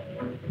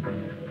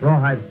 and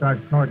Rawhide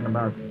starts talking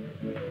about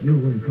you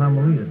and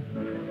Carmelita.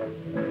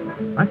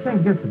 I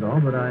can't guess it all,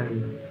 but I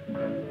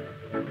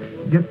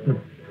guess that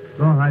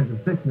Rawhide's a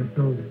fixing it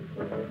so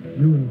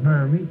you and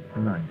her meet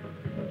tonight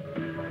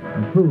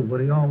and prove what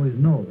he always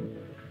knows,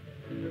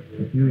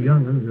 that you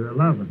young'uns are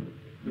 11.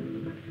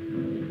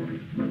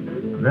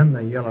 Then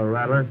the yellow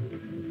rattler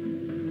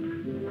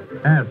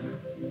asks,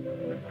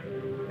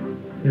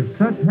 if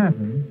such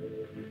happened,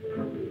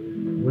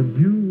 would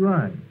you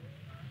ride?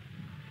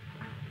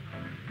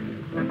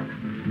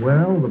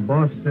 Well, the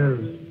boss says,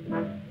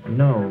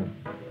 no.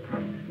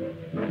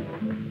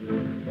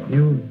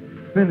 You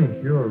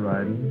finish your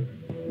riding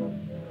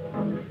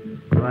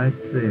right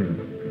there.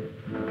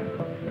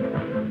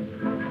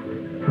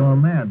 So,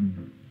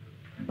 Madden,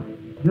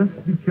 just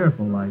be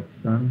careful, like,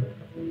 son.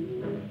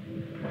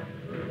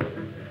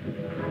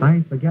 I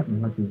ain't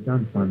forgetting what you've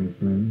done for me,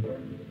 Slim.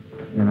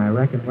 And I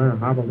reckon we'll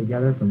hobble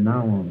together from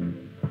now on.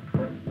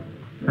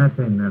 That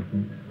ain't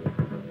nothing.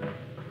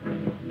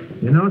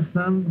 You know,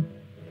 son,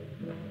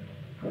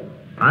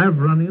 I've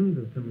run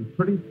into some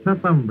pretty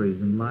tough hombres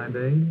in my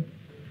day.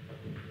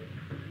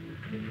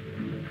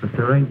 But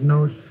there ain't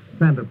no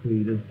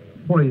centipede as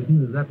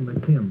poison as that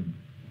McKim.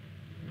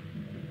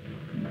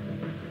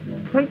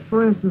 Take,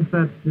 for instance,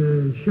 that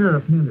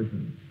Sheriff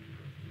Henderson.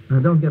 Now,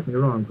 don't get me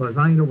wrong, because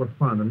I ain't over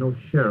fond of no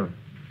sheriff.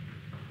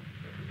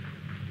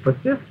 But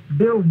this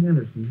Bill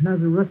Henderson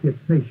has a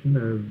reputation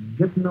of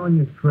getting on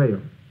your trail.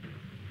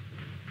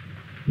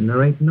 And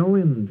there ain't no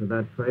end to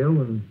that trail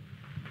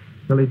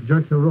until he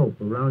jerks a rope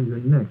around your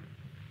neck.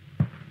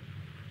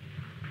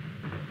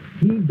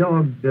 He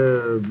dogged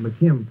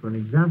McKim for an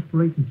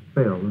exasperating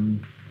spell,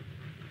 and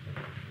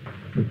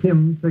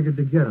McKim figured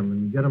to get him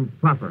and get him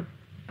proper.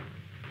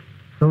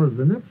 So as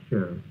the next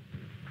sheriff,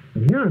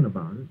 hearing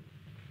about it,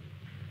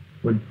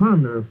 would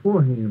ponder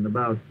aforehand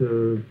about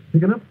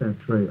picking up that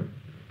trail.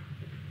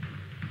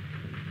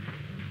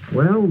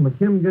 Well,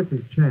 McKim gets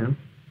his chance.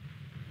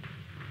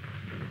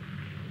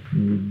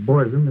 And he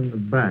bores him in the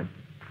back.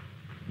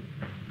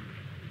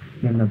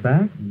 In the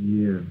back?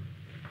 Yeah.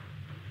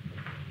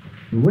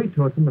 And we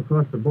tossed him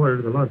across the border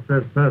to the Los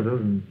Tres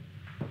Pesos and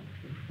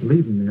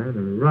leave him there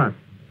to rot.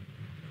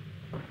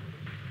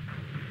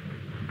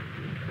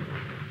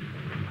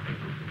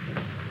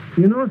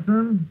 You know,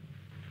 son,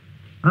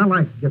 I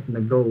like getting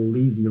to go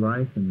easy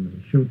like and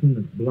the shooting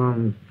that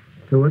belongs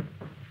to it.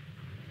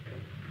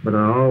 But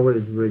I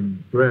always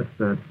regret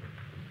that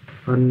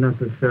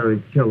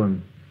unnecessary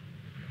killing.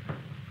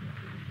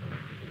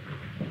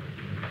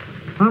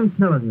 I'm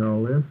telling you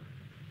all this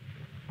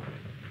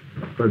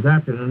because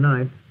after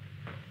tonight,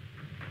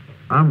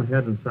 I'm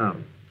heading south.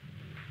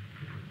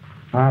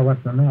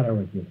 What's the matter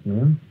with you,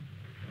 Slim?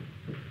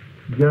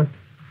 Just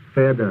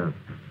fed up.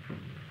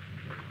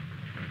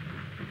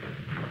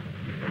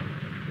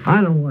 I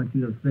don't want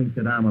you to think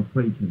that I'm a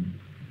preaching,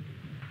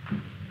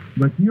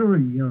 but you're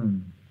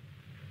young.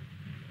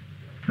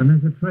 And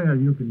there's a trail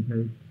you can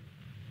take.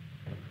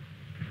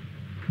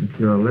 If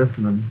you're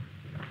listening.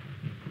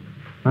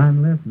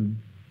 I'm listening.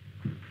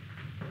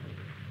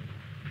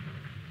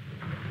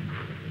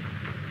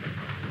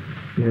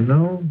 You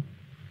know,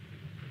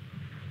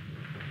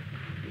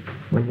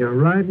 when you're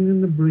riding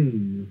in the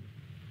breeze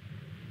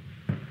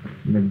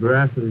and the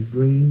grass is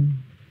green,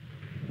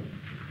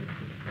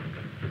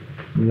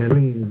 and the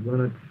green's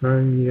gonna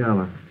turn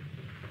yellow.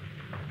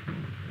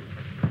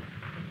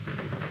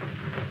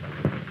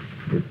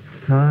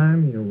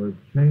 Time you were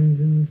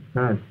changing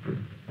pastures.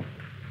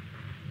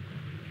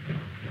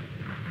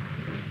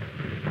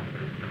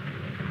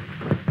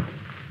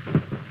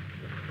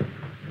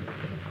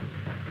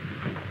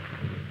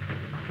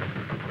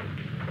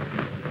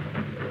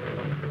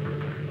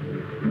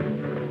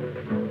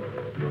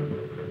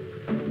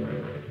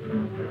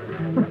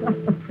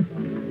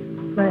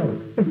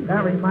 Say,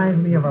 that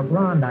reminds me of a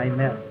blonde I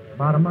met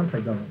about a month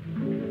ago.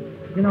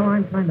 You know,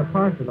 I'm kind of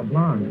partial to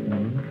blondes,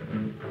 man.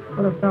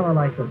 But a fella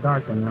likes a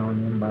dark one now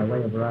and then by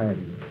way of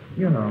variety.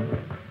 You know.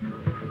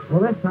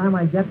 Well, this time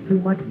I get too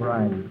much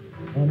variety.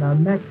 And the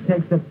neck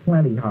takes it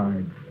plenty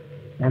hard.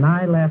 And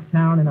I left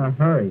town in a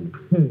hurry.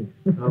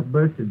 I'll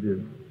bet you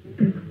do.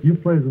 You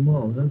play them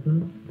all, huh,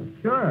 son?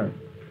 Sure.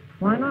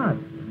 Why not?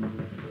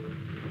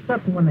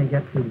 Except when they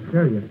get too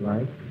serious,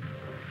 like.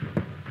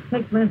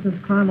 Take, for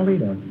instance,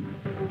 Carmelita.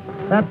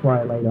 That's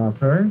why I laid off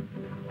her.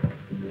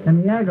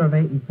 And the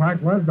aggravating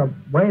part was the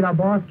way the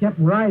boss kept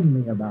riding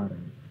me about it.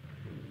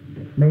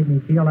 Made me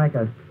feel like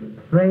a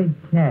strayed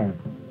cat.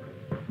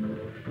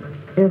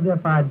 As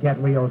if I'd get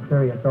real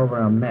serious over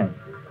a mess.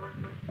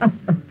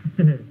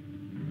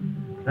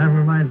 That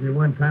reminds me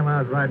one time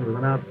I was riding with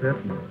an outfit.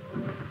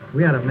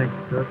 We had a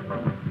mixed trip.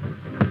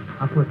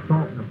 I put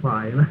salt in the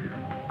pie, and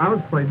I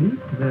was quite eating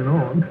from then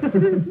on.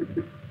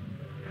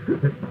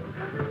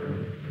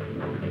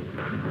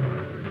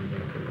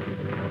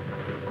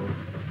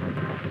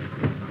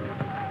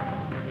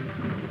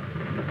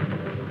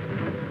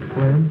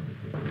 Slim,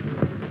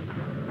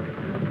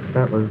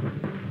 that was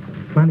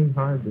plenty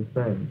hard to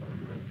say.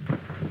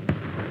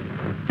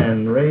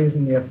 And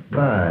raising your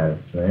thighs,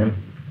 Sam.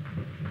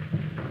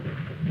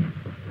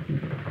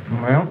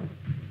 Well,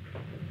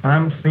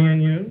 I'm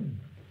seeing you.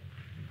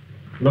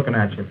 Looking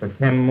at you for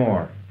 10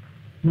 more.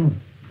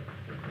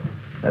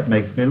 That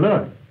makes me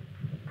look.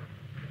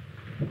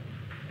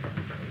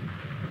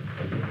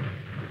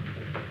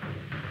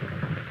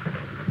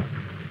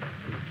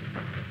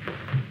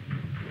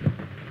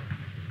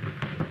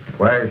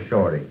 Where's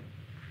Shorty?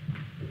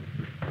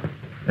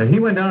 And he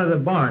went down to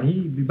the barn.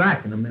 He'll be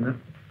back in a minute.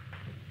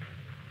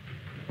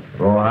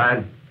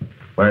 Rawhide,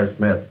 where's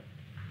Smith?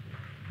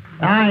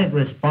 I ain't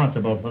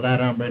responsible for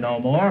that hombre no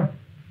more.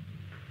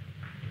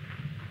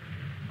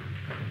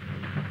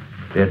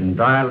 Didn't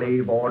I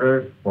leave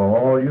orders for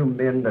all you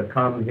men to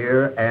come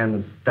here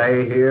and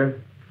stay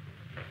here?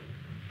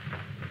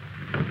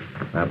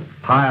 Now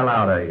pile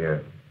out of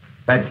here.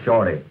 Fetch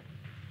Shorty.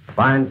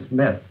 Find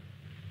Smith.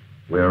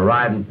 We're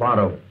riding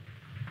pronto.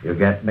 You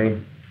get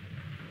me?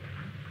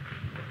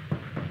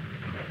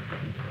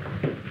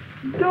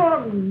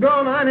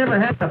 Doggone, I never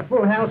had a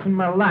full house in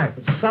my life,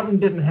 but something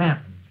didn't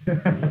happen.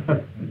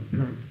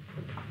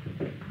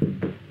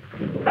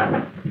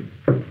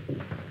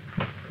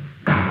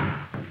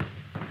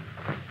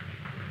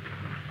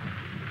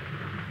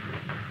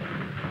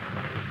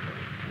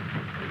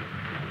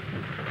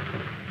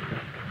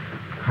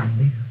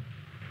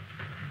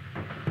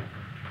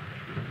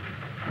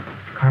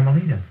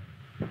 Carmelita.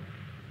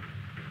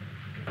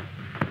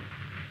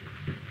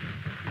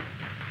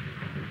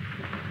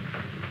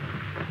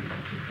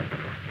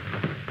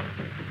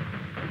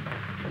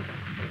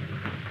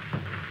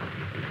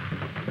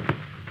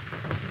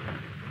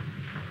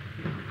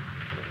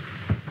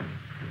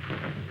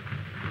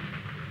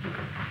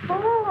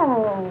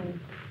 Oh,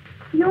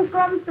 you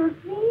come to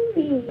see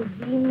me,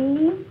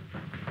 Jimmy.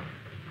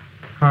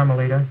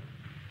 Carmelita,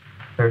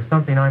 there's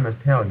something I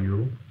must tell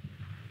you.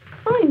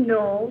 I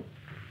know.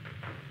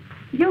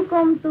 You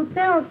come to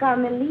tell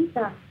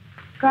Carmelita.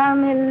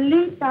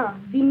 Carmelita,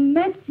 the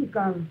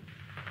Mexican.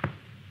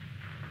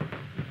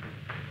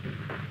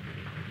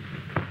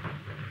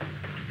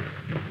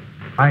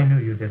 I knew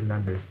you didn't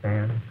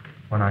understand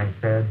when I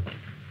said...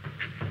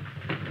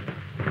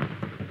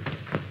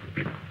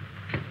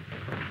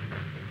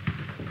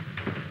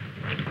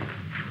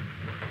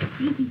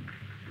 Jimmy.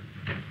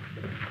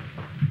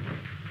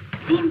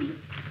 Jimmy.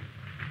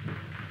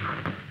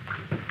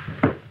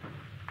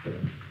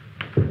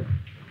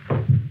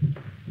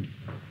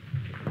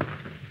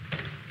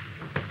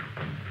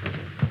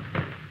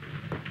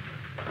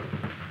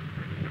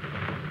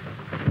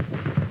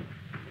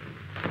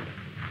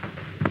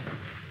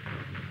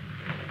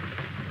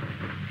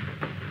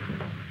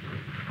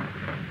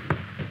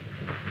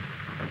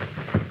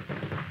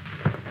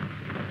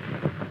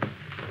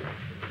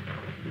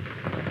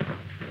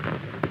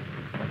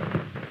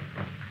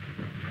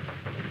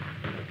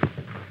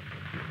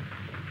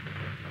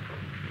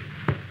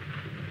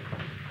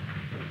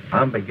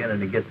 I'm beginning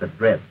to get the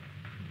drift.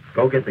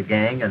 Go get the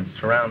gang and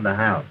surround the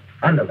house.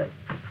 Underlay.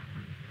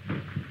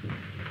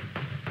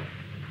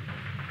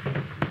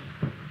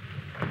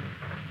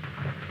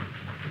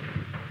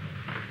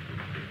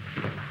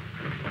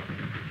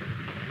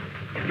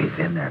 If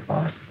he's in there,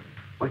 boss,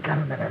 we got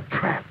him in a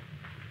trap.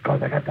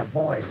 Because I got the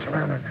boys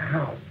surrounding the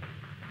house.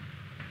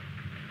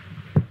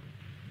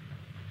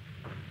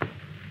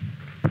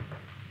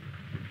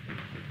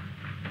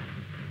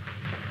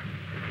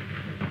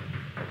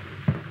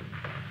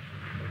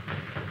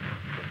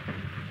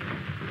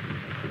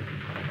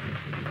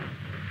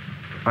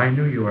 I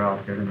knew you were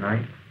out here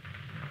tonight.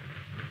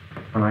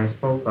 When I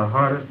spoke the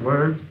hardest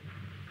words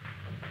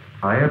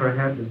I ever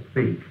had to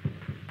speak.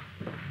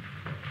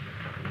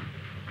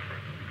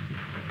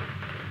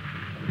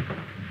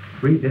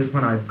 Read this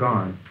when I've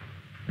gone.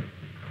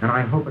 And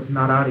I hope it's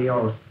not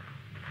adios,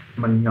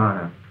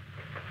 mañana.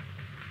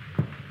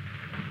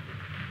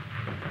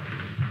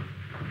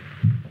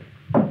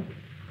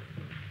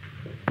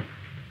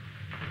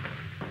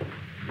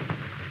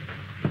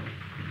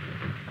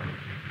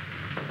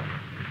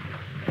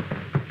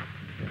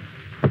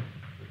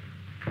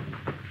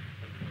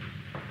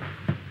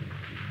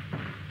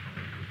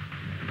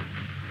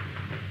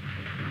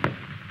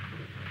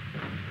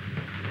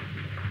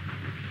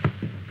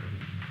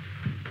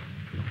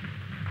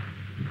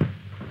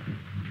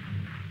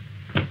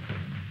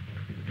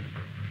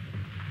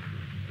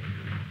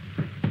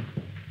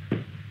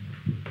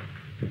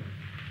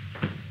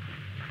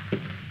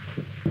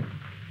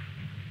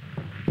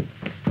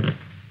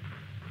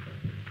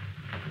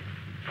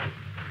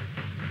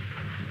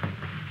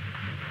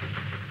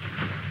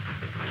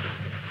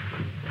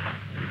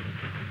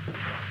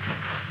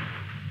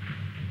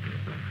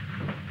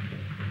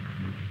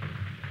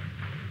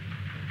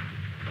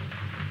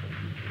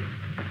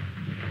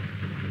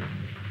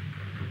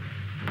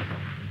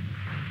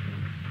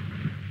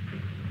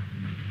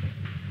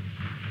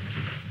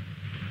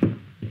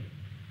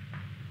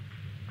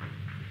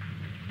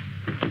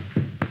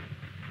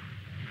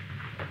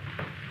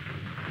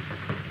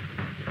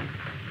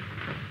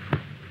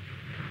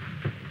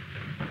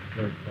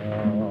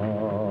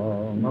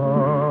 Song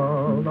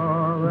of the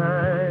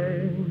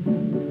rain,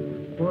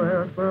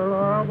 whisper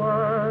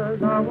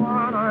lovers of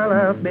one I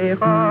left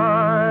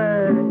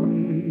behind,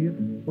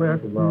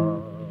 with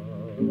love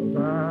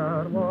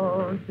that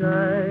won't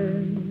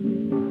change.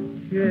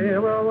 She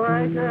will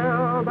wait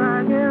till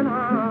back in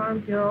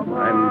arms till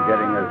I'm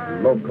getting as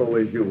loco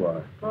as you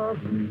are.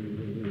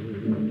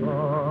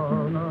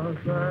 Gonna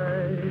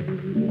say,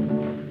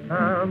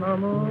 and the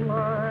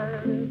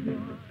moonlight is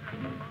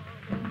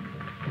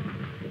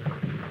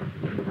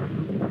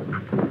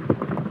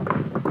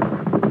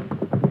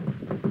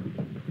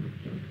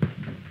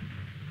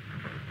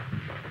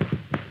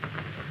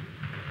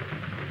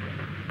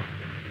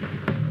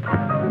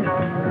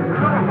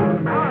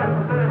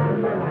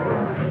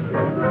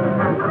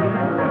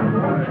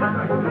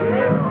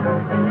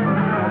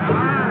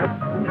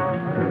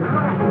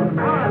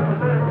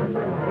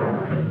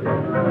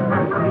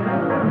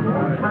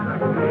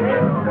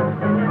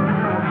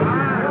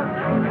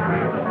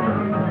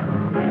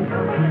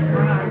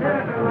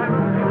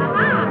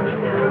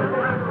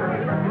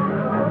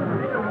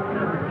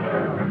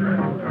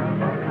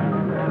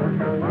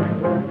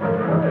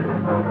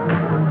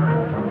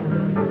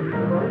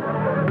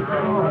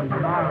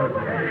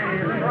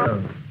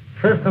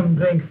There's some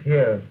drinks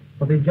here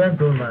for the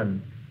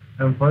gentlemen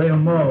and for the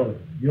more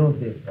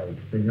beautiful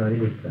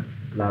señorita.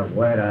 La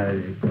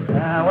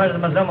güera. Where's the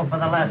Mazuma for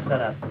the last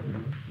setup?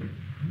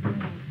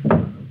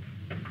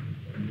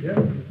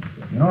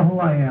 You know who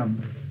I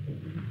am?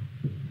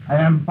 I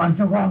am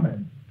Pancho Gomez.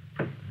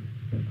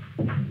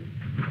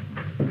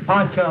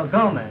 Pancho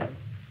Gomez.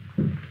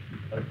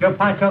 Well, if you're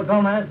Pancho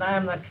Gomez, I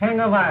am the King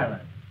of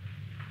Ireland.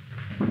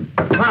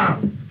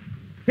 Now,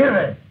 give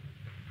it.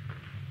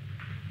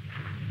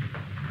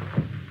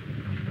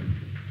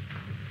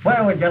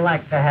 Where would you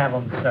like to have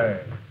them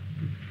served?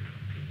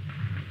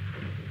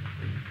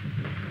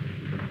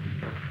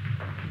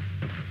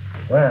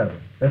 Well,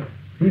 that's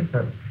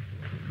different.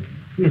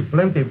 He's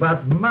plenty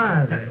but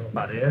man.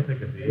 Parece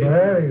que sí.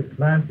 Very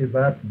plenty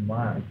but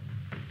man.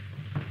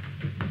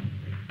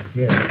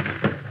 Here,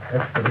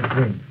 that's for the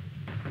drink.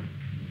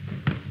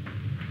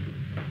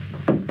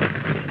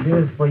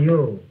 This is for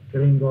you,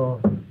 gringo.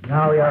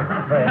 Now you're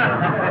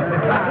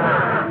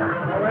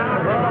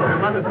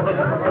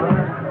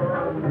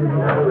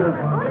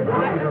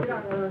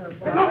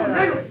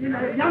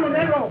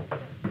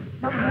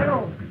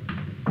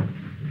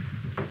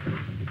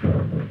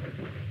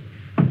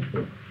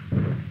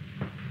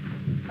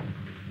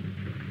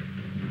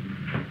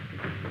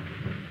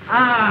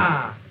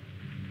Ah!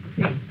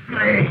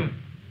 Great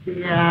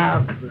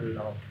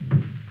diablo.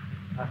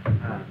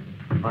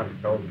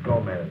 Pancho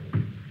Gomez.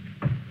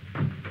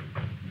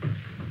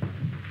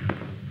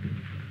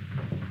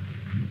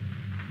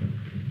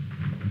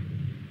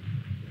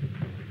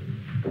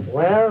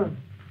 Well,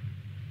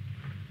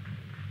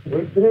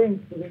 we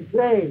drink to the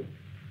great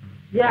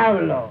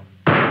diablo.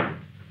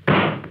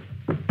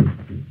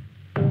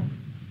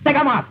 Take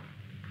 'em up.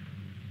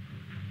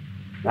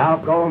 Now,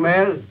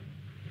 Gomez,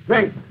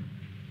 drink.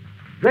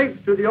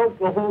 Drink to the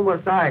Oklahoma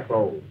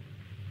Cyclone.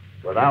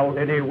 Without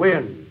any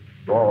wind,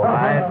 all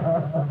right.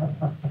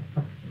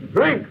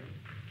 Drink.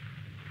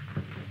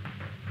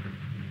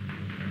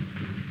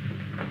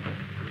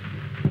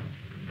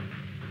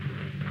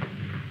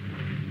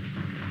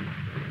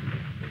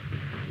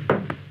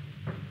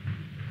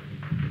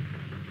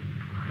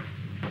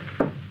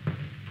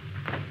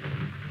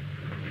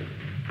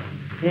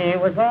 He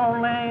was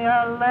only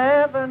a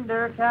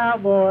lavender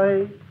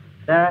cowboy.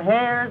 The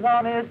hairs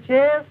on his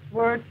chest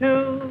were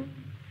two.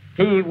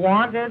 He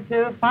wanted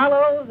to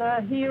follow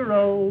the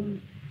heroes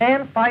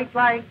and fight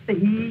like the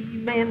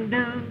he-men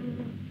do.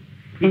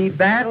 He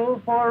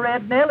battled for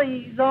Red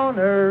Nellie's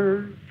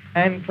honor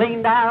and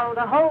cleaned out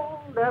a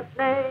hold-up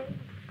name.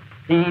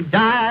 He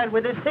died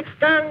with his 6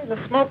 guns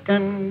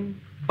a-smoking,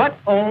 but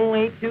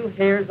only 2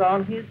 hairs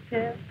on his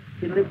chest.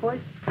 Fiddly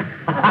voice.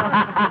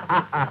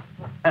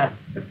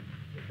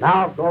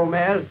 Now,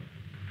 Gomez,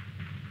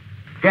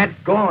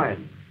 get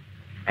going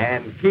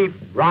and keep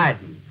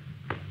riding.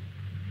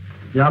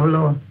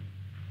 Diablo,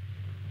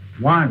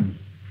 once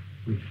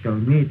we shall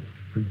meet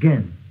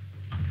again.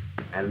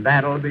 And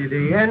that'll be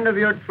the end of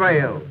your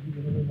trail.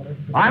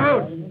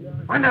 Vamos,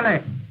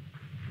 ándale.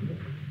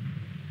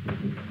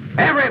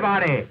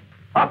 Everybody,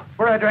 up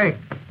for a drink.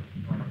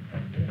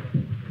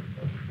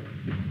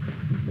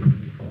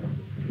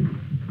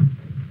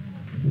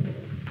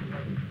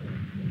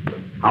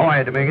 How are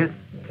you, Dominguez?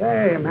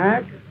 Say,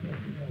 Mac,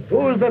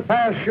 who's the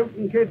fast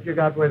shooting kid you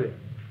got with you?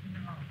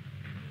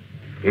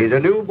 He's a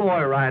new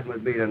boy riding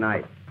with me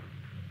tonight.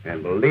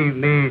 And believe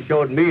me, he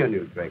showed me a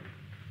new trick.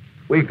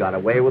 We got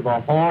away with a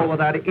haul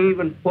without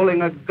even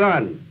pulling a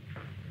gun.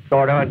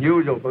 Sort of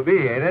unusual for me,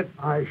 ain't it?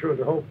 I sure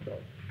hope so.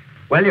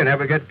 Well, you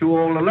never get too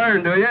old to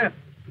learn, do you?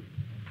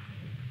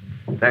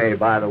 Say,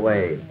 by the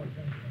way,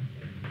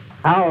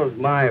 how's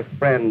my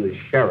friend the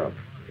sheriff?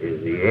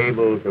 Is he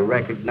able to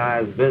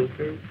recognize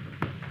visitors?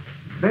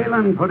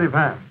 Sailing pretty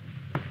fast.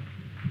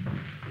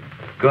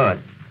 Good.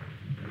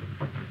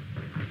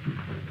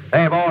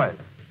 Hey, boys.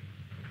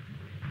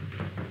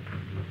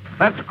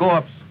 Let's go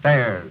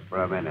upstairs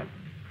for a minute.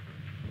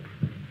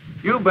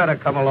 You better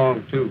come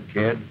along too,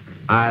 kid.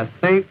 I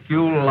think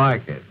you'll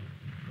like it.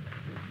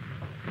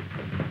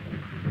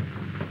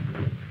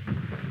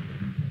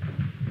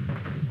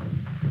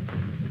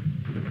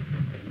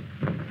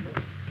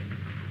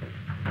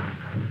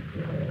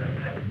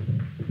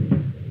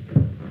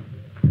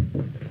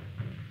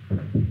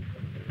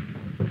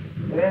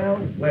 Well,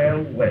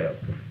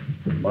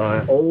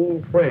 my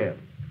old friend.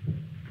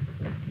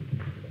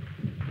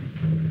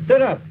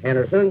 Sit up,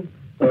 Henderson,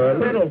 for a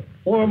little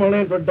formal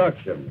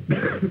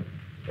introduction.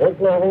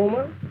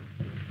 Oklahoma,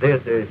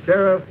 this is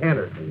Sheriff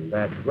Henderson,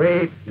 that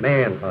great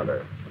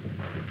manhunter.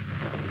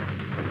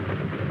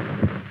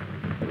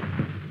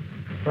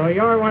 So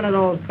you're one of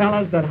those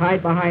fellas that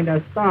hide behind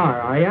a star,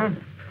 are you?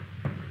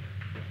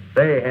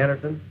 Say,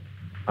 Henderson,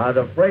 I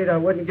was afraid I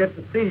wouldn't get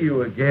to see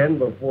you again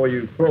before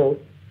you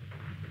croaked.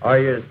 Are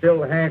you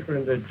still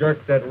hankering to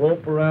jerk that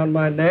rope around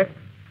my neck?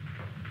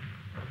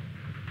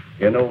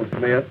 You know,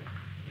 Smith,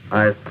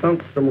 I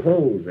sunk some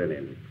holes in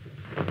him.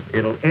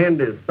 It'll end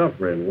his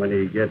suffering when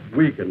he gets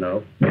weak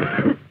enough,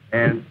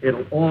 and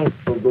it'll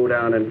also go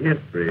down in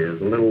history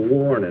as a little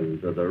warning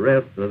to the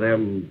rest of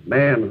them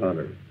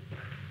manhunters.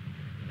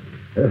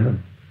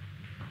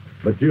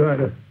 But you had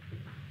to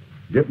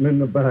get him in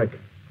the back.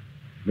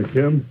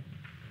 McKim,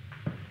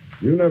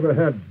 you never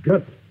had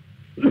guts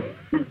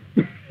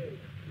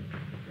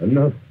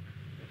enough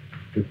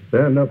to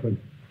stand up and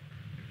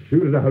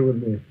shoot it out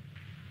with me,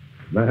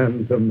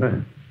 man to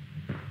man.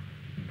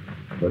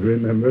 But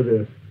remember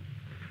this,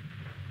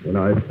 when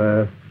I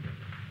pass,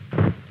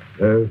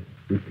 there'll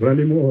be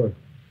plenty more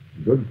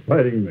good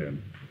fighting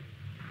men.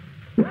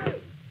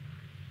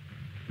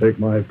 Take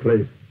my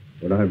place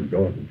when I'm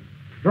gone.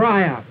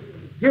 Dry up.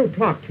 You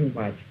talk too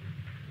much.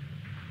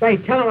 Say,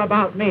 tell him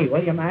about me,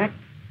 will you, Mac?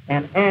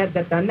 And add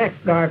that the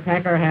next guard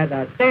packer has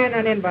a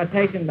standing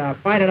invitation to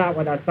fight it out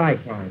with a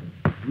Cyclone.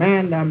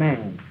 Man to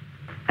man.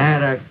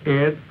 Atta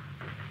kid.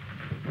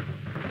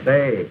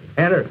 Say,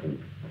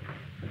 Henderson,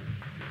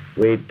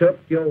 we took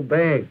your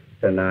bags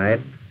tonight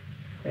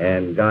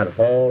and got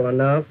haul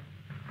enough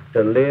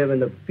to live in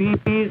the peace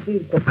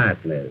and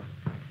quietness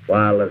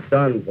while the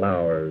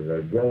sunflowers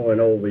are growing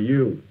over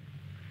you.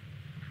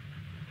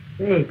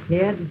 Say,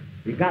 kid,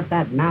 you got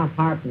that mouth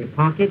harp in your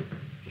pocket?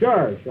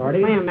 Sure,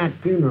 Shorty. Play him that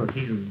funeral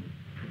tune.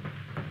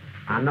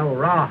 I know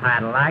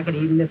Rawhide'll like it,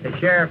 even if the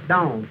sheriff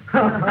don't.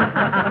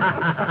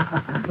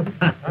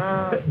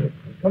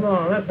 Come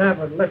on, let's have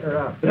a liquor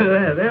up.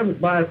 Them's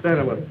my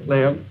sentiments,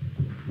 Slim.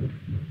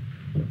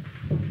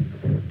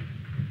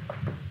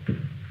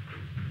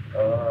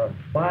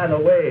 By the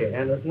way,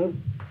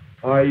 Henderson,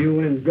 are you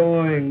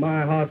enjoying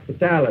my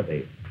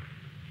hospitality?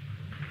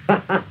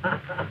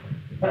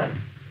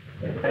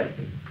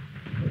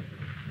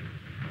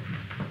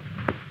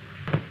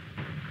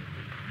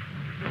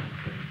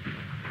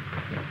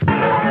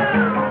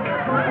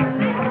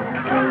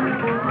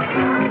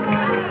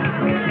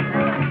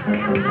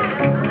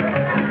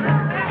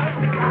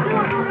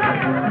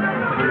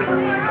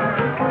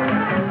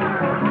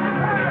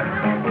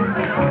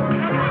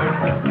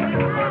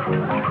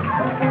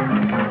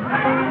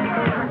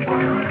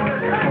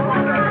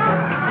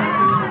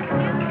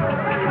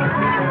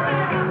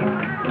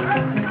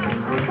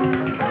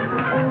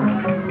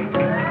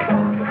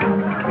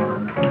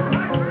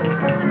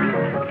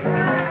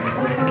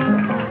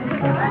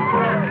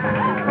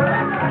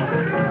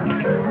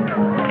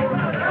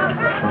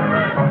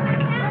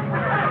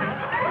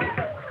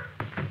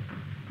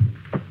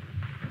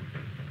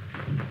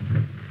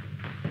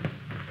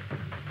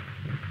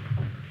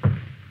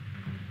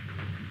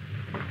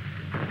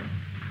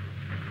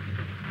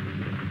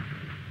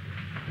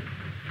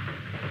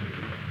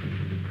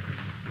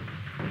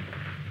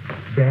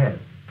 Dad.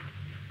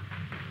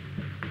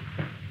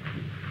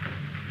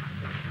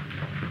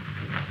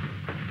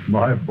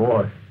 My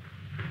boy.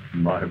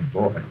 My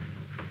boy.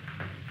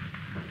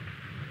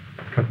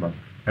 Cut my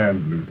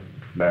hand loose,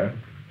 lad.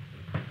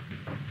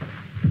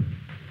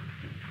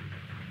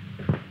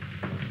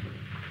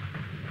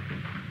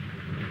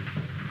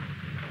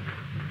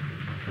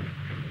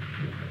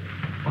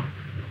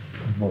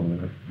 Oh,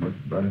 that's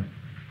much better.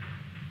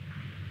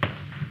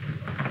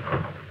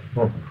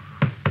 Oh.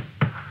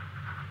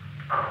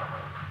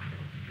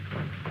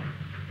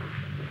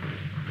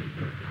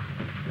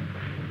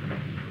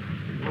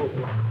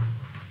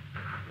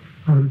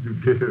 How did you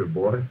get here,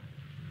 boy?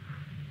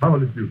 How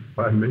did you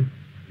find me?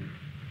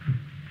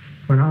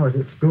 When I was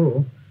at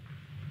school,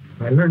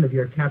 I learned of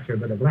your capture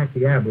by the Black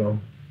Diablo,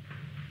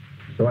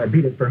 so I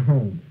beat it for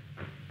home.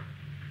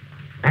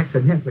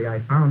 Accidentally,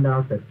 I found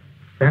out that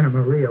Santa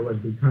Maria was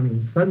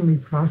becoming suddenly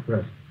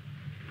prosperous,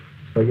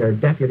 so your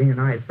deputy and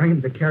I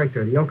framed the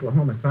character of the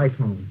Oklahoma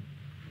Cyclone,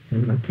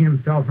 and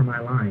McKim fell for my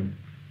line.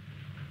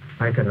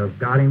 I could have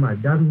got him a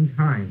dozen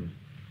times,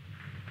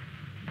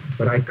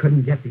 but I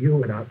couldn't get to you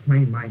without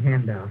playing my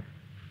hand out.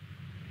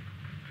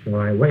 So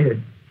I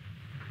waited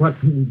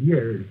 14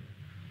 years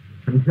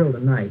until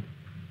tonight.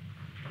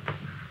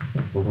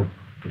 Oh,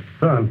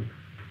 son.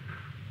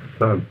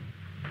 Son,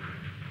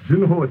 do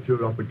you know what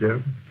you're up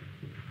against?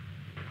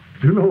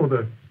 You know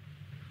the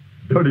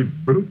dirty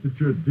brute that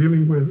you're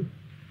dealing with?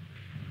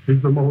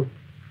 He's the most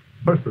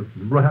merciless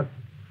rat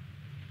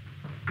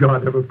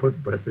God ever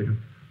put breath in.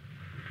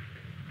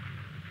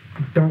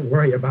 Don't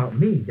worry about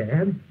me,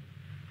 Dad.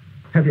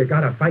 Have you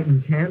got a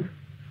fighting chance?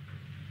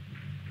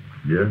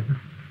 Yes.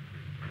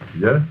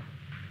 Yes.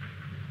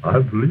 I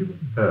believe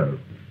I have.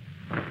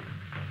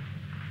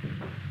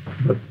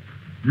 But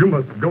you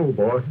must go,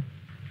 boy.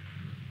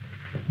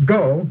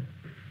 Go?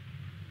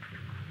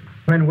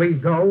 When we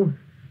go,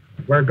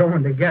 we're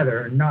going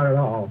together, not at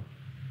all.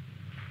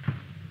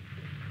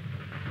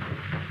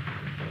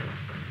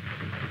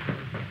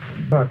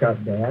 Buck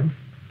up, Dad.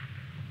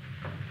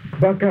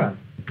 Buck up.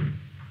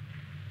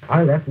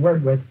 I left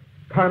word with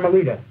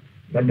Carmelita,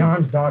 the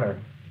Don's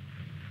daughter.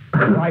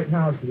 Right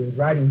now she is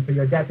riding for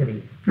your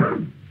deputy.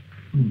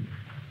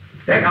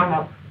 Take him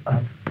up.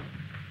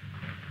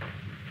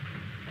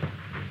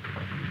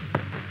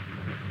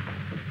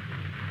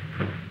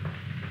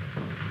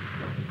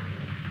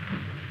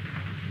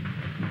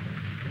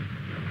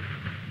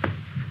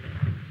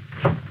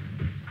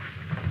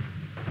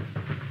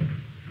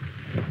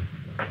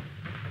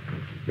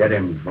 Get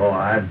him,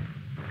 boy.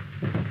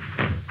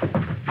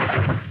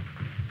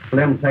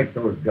 Slim, take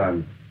those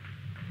guns.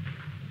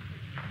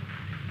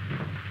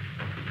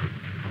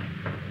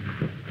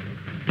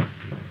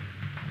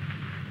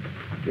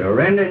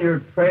 You're ending your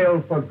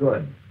trail for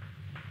good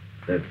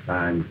this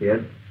time,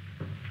 kid.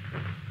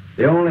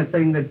 The only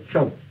thing that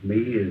chokes me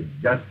is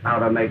just how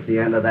to make the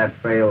end of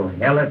that trail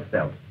hell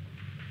itself.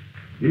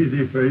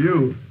 Easy for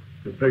you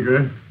to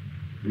figure,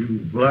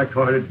 you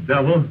black-hearted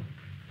devil,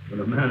 when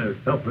a man is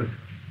helpless.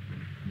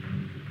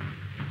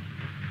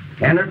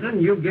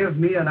 Henderson, you give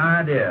me an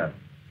idea.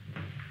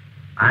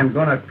 I'm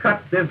going to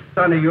cut this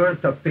son of yours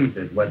to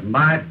pieces with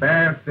my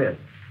bare fist.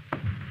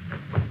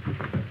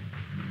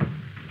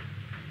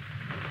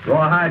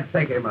 Rawhide,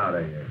 take him out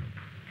of here.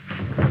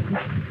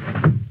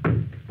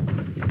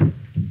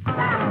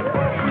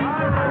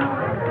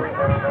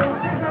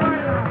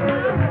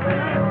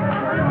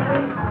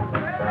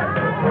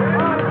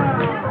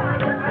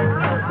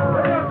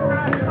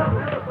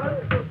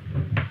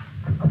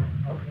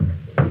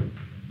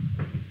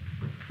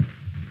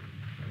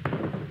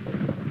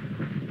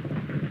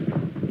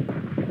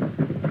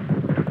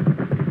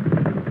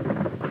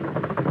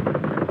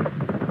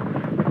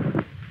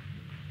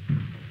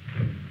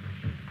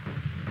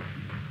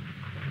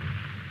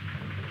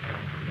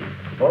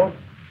 Folks,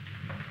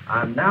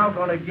 I'm now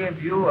going to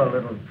give you a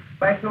little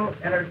special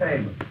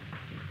entertainment.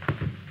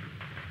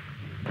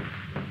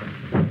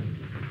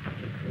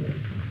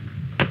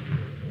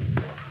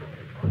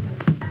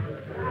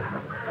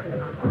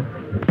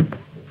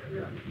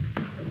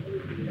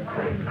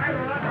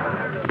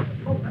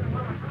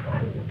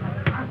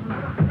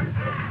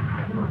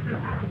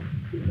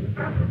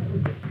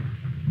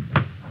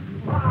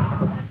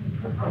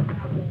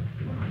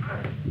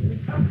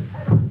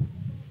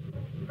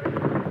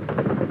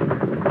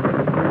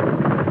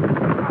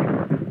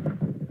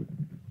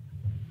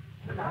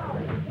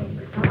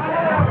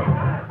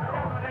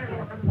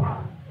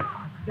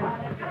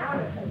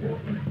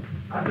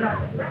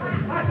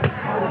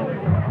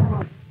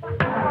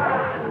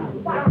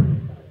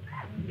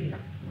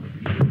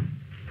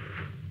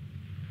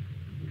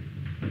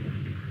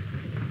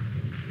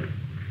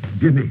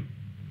 Jimmy.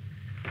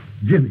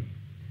 Jimmy.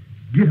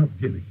 Get up,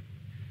 Jimmy.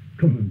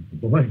 Come on,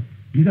 boy.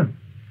 Get up.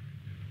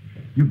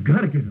 You've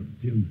got to get up,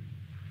 Jim.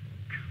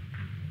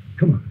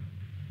 Come on.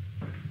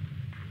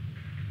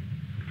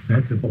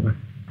 That's it, boy.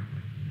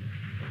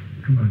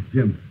 Come on,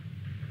 Jim.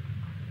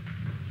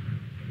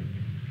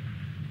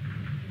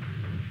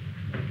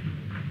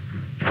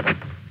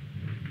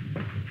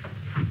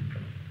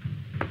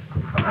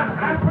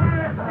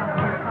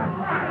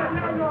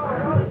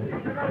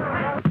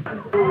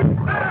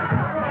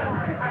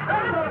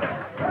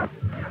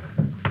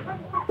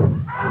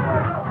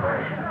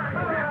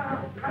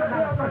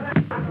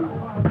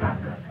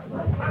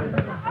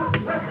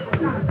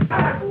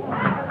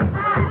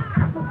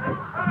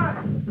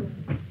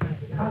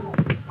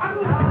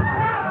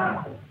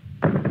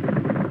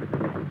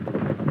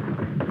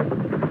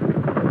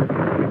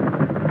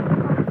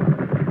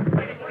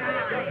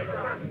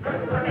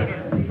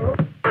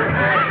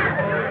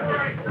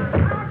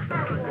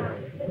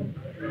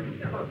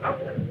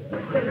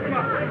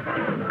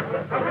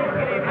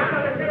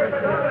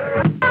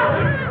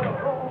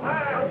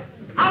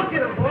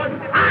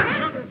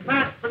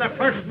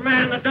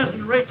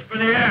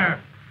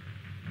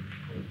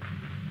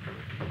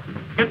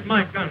 Get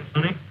my gun,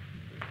 Sonny.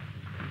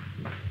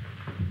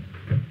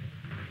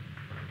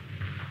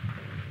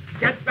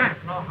 Get back,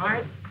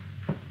 Rawhide.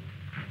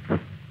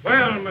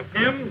 Well,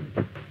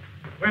 McKim,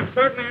 we've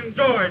certainly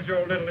enjoyed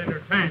your little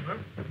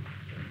entertainment.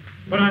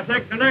 But I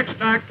think the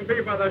next act will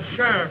be by the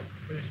sheriff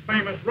with his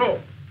famous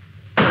rope.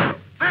 Now,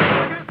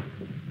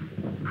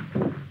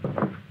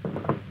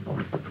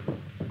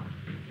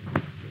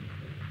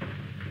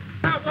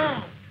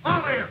 long,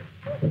 all in.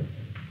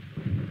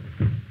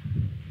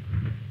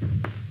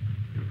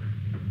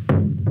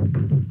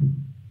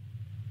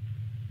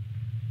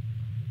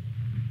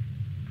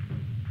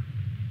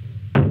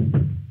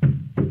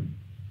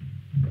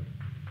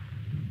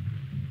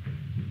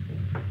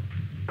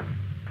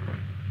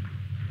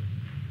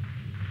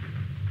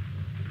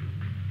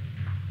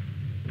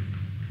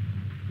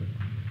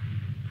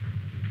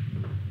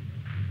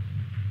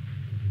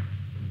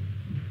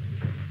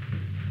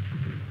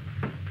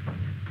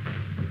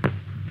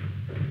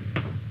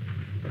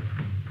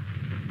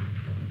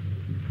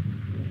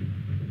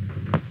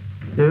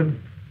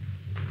 kid.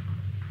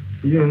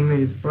 You and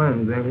me's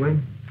friends, ain't we?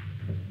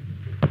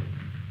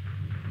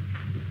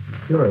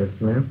 Sure,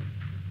 Slim.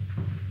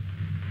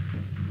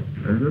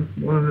 I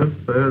just wanted to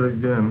say it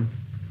again.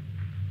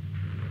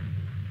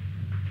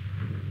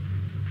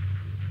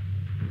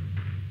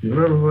 You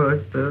remember what I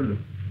said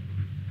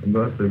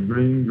about the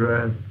green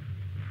grass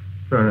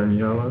turning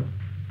yellow?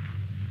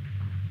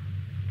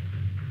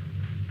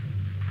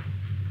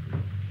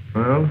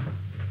 Well,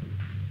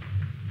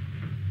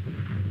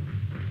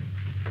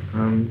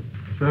 I'm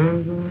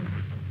changing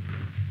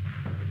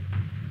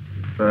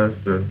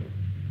faster.